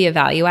meant to be a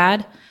value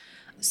add.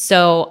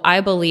 So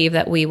I believe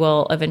that we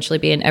will eventually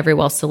be an every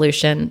well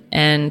solution.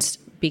 And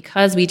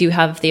because we do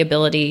have the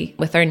ability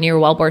with our near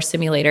wellbore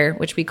simulator,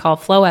 which we call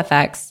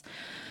FlowFX,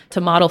 to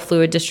model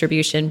fluid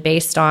distribution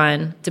based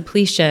on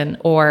depletion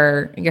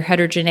or your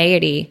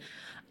heterogeneity,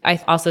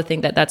 I also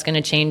think that that's going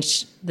to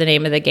change the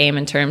name of the game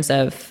in terms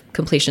of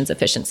completions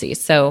efficiency.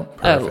 So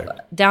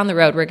down the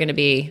road, we're going to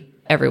be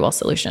every well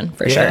solution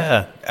for sure.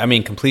 Yeah.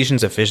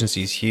 Completions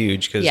efficiency is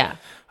huge because,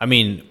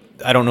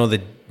 I don't know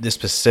the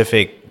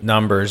specific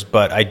numbers,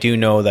 but I do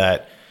know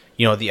that,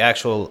 the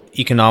actual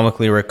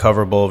economically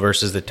recoverable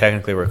versus the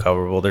technically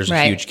recoverable, there's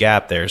a huge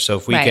gap there. So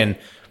if we can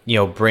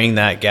bring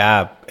that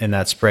gap and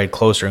that spread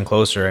closer and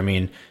closer.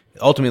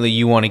 Ultimately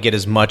you want to get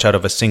as much out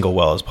of a single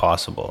well as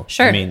possible.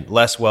 Sure.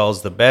 Less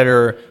wells, the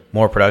better,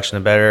 more production,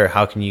 the better.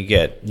 How can you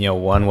get,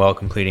 one well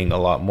completing a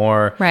lot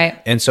more? Right.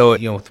 And so,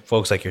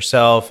 folks like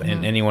yourself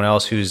and anyone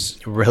else who's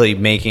really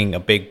making a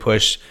big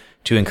push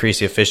to increase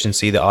the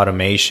efficiency, the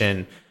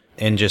automation,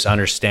 and just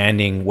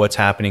understanding what's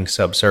happening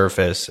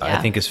subsurface, I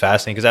think is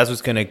fascinating because that's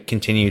what's going to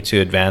continue to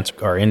advance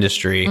our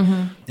industry.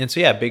 And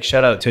so, big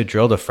shout out to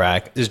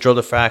Drill2Frac. Is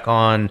Drill2Frac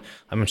on,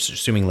 I'm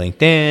assuming,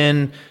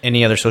 LinkedIn,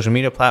 any other social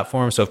media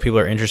platforms? So if people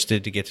are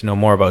interested to get to know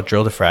more about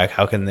Drill2Frac,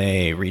 how can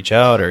they reach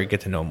out or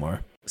get to know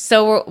more?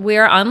 So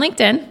we're on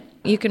LinkedIn.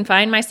 You can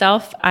find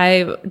myself.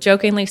 I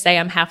jokingly say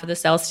I'm half of the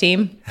sales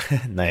team.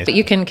 Nice. But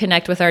you can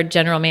connect with our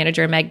general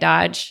manager, Meg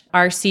Dodge.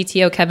 Our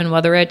CTO, Kevin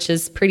Wotherich,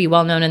 is pretty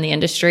well known in the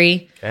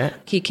industry. Okay.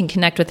 You can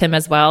connect with him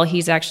as well.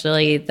 He's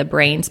actually the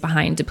brains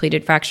behind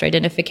depleted fracture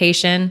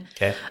identification.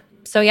 Okay.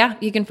 So yeah,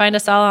 you can find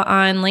us all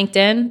on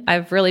LinkedIn.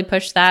 I've really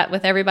pushed that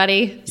with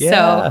everybody. Yeah.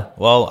 So,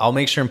 well, I'll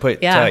make sure and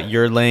put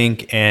your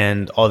link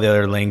and all the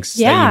other links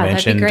that you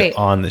mentioned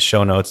on the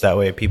show notes. That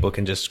way people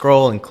can just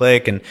scroll and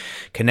click and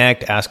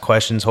connect, ask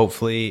questions,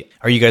 hopefully.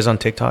 Are you guys on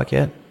TikTok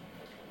yet?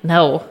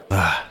 No.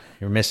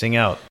 You're missing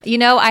out.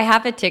 I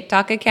have a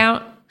TikTok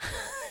account.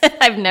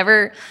 I've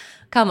never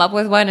come up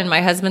with one, and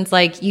my husband's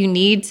like, you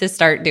need to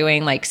start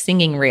doing like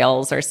singing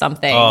reels or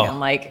something. I'm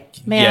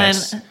like, man,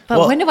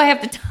 but when do I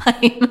have the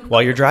time?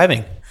 While you're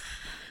driving.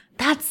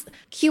 That's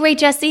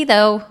QHSE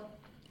though.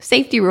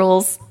 Safety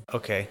rules.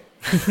 Okay.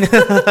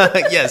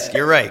 Yes,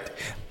 you're right.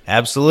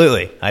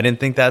 Absolutely. I didn't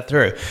think that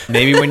through.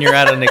 Maybe when you're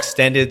at an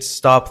extended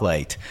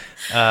stoplight.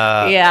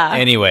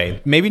 Anyway,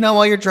 maybe not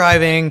while you're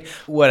driving,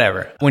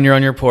 whatever. When you're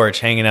on your porch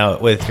hanging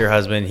out with your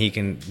husband, he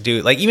can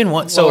do like even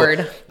one.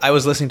 So I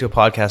was listening to a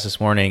podcast this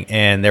morning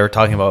and they were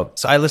talking about,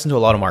 so I listen to a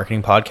lot of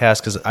marketing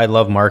podcasts because I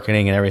love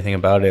marketing and everything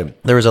about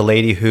it. There was a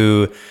lady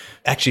who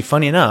actually,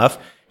 funny enough,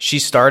 she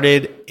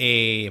started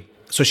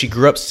so she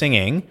grew up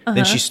singing.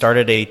 Then she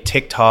started a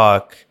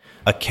TikTok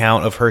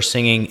account of her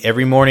singing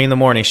every morning in the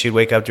morning. She'd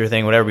wake up to her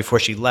thing, whatever, before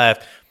she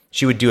left,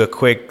 she would do a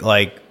quick,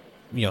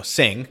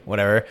 sing,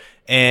 whatever.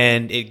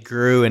 And it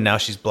grew and now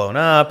she's blown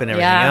up and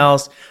everything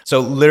else.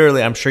 So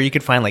literally, I'm sure you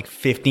could find like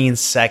 15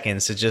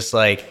 seconds to just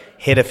like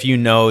hit a few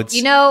notes.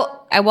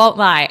 I won't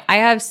lie. I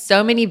have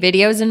so many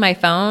videos in my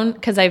phone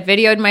because I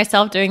videoed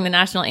myself doing the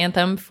national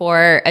anthem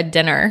for a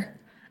dinner.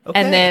 Okay.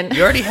 And then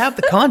you already have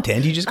the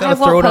content. You just got to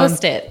throw it on. I won't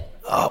post it.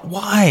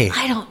 Why?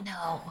 I don't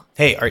know.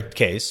 Hey,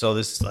 okay, so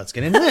let's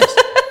get into this.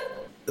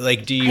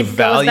 Like, do you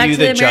value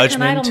the judgment?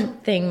 American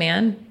Idol thing,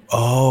 man.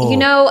 Oh.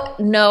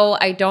 No,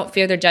 I don't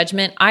fear their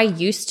judgment. I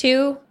used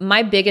to.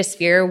 My biggest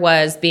fear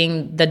was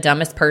being the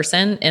dumbest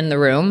person in the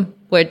room,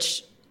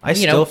 which, I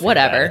still feel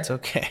whatever. That. It's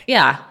okay.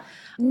 Yeah.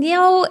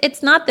 No,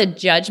 it's not the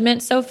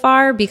judgment so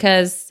far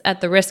because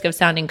at the risk of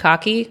sounding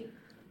cocky,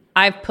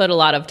 I've put a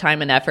lot of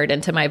time and effort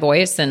into my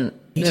voice and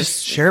you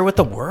just share it with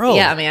the world.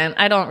 Yeah, man.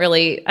 I don't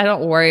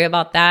worry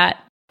about that.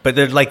 But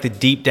they're like the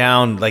deep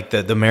down, like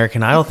the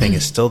American Idol thing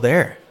is still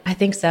there. I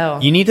think so.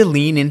 You need to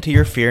lean into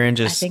your fear and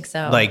just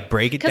like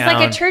break it down. Because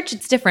like at church,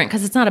 it's different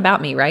because it's not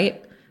about me,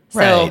 right?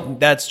 Right.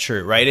 That's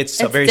true, right? It's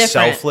very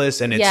different.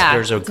 Selfless and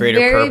there's a greater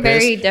purpose.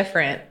 Very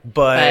different.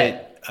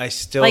 But I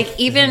still... Like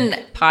even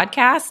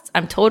podcasts,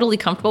 I'm totally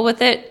comfortable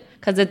with it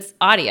because it's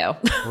audio.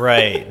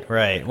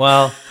 Right.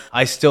 Well,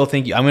 I still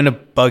think I'm going to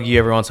bug you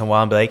every once in a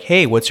while and be like,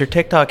 hey, what's your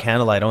TikTok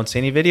handle? I don't see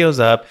any videos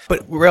up.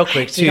 But real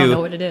quick too... I don't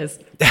know what it is.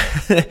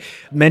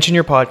 Mention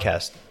your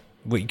podcast.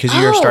 Because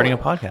you're starting a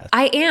podcast.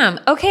 I am.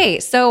 Okay.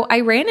 So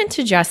I ran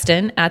into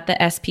Justin at the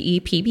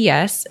SPE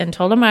PBS and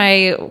told him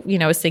I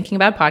was thinking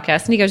about a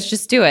podcast and he goes,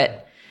 just do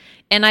it.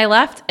 And I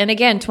left. And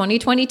again,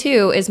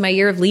 2022 is my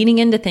year of leaning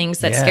into things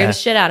that scare the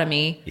shit out of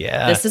me.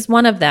 Yeah. This is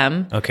one of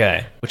them.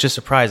 Okay. Which is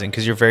surprising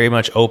because you're very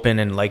much open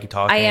and like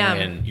talking. I am.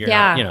 And you're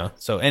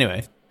not, so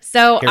anyway.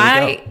 So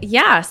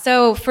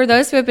so for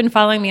those who have been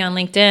following me on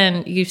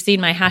LinkedIn, you've seen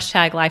my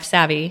hashtag Life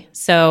Savvy.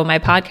 So my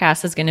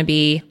podcast is going to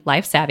be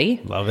Life Savvy.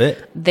 Love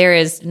it. There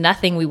is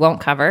nothing we won't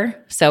cover.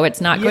 So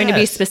it's not going to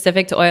be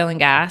specific to oil and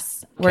gas.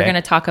 We're going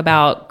to talk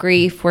about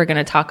grief. We're going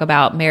to talk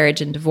about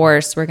marriage and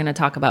divorce. We're going to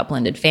talk about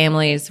blended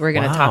families. We're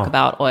going to talk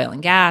about oil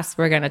and gas.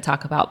 We're going to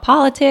talk about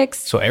politics.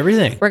 So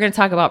everything. We're going to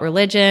talk about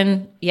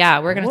religion. Yeah,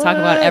 we're going to talk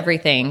about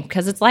everything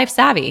because it's Life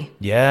Savvy.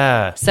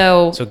 Yeah.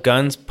 So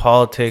guns,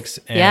 politics,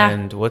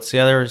 and what's the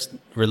other?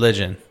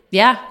 Religion.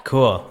 Yeah.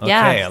 Cool. Okay,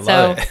 I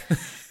love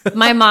it.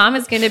 My mom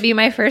is going to be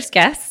my first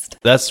guest.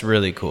 That's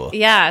really cool.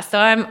 Yeah, so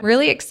I'm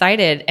really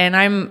excited and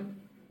I'm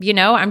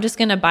just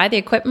going to buy the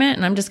equipment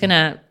and I'm just going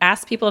to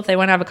ask people if they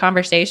want to have a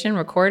conversation,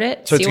 record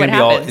it, so see what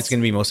happens. It's going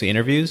to be mostly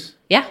interviews?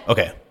 Yeah.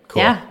 Okay,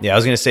 cool. Yeah, I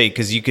was going to say,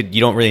 because you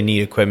don't really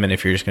need equipment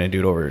if you're just going to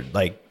do it over,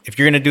 like, if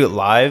you're going to do it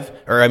live,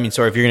 if you're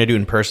going to do it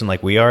in person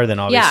like we are, then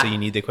obviously you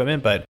need the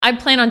equipment, but... I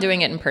plan on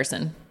doing it in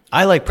person.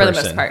 I like person.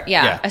 For the most part,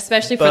 yeah.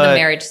 Especially for the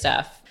marriage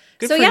stuff.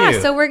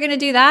 So we're going to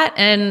do that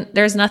and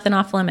there's nothing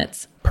off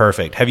limits.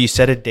 Perfect. Have you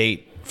set a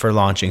date for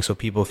launching so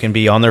people can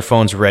be on their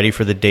phones ready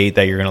for the date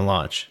that you're going to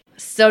launch?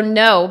 So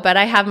no, but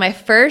I have my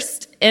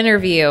first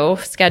interview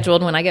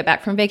scheduled when I get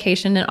back from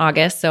vacation in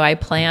August. So I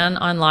plan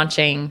on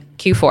launching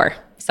Q4,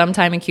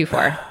 sometime in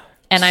Q4.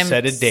 And I'm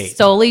set a date.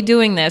 Solely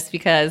doing this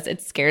because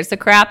it scares the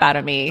crap out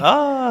of me.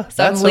 Oh,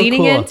 so I'm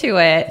leaning into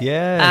it.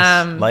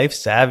 Yes. Life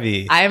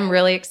Savvy. I'm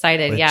really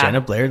excited. With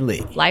Genna Blair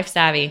Lee. Life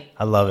Savvy.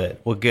 I love it.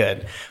 Well,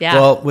 good. Yeah.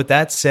 Well, with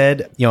that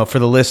said, for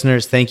the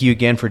listeners, thank you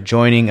again for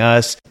joining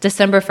us.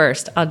 December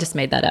 1st. I just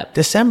made that up.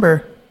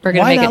 December. We're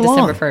going to make it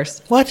December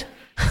 1st. What?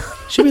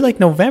 Should be like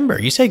November.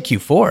 You said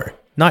Q4,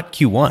 not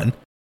Q1.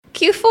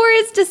 Q4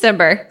 is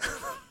December.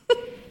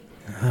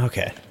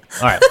 Okay.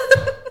 All right.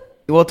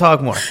 We'll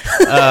talk more.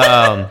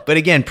 But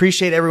again,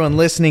 appreciate everyone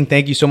listening.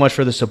 Thank you so much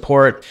for the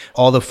support.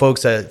 All the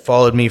folks that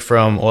followed me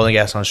from Oil and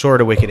Gas on Shore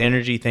to Wicked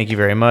Energy, thank you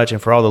very much.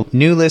 And for all the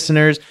new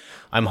listeners,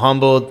 I'm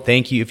humbled.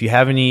 Thank you. If you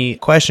have any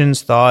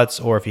questions, thoughts,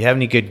 or if you have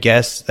any good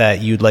guests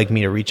that you'd like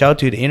me to reach out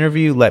to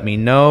interview, let me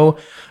know.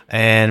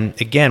 And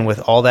again, with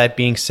all that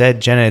being said,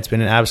 Genna, it's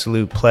been an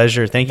absolute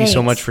pleasure. Thank you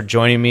so much for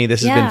joining me.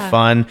 This has been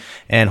fun,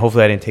 and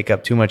hopefully I didn't take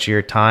up too much of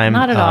your time.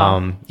 Not at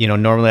all.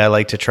 Normally I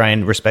like to try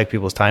and respect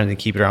people's time and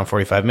keep it around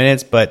 45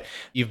 minutes, but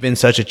you've been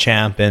such a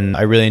champ, and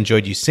I really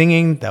enjoyed you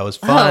singing. That was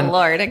fun. Oh,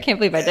 Lord. I can't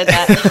believe I did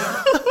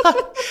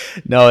that.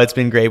 No, it's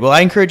been great. Well,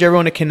 I encourage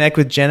everyone to connect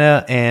with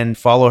Genna and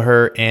follow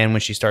her. And when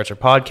she starts her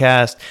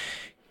podcast,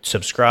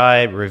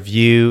 subscribe,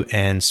 review,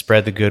 and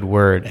spread the good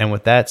word. And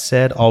with that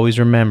said, always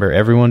remember,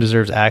 everyone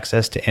deserves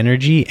access to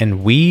energy,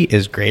 and we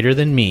is greater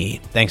than me.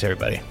 Thanks,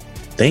 everybody.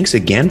 Thanks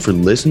again for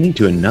listening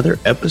to another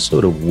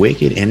episode of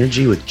Wicked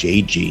Energy with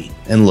JG.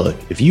 And look,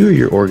 if you or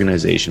your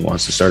organization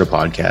wants to start a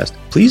podcast,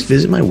 please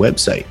visit my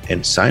website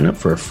and sign up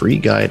for a free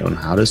guide on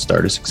how to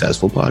start a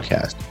successful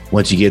podcast.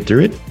 Once you get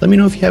through it, let me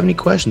know if you have any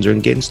questions or in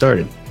getting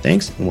started.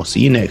 Thanks, and we'll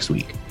see you next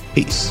week.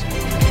 Peace.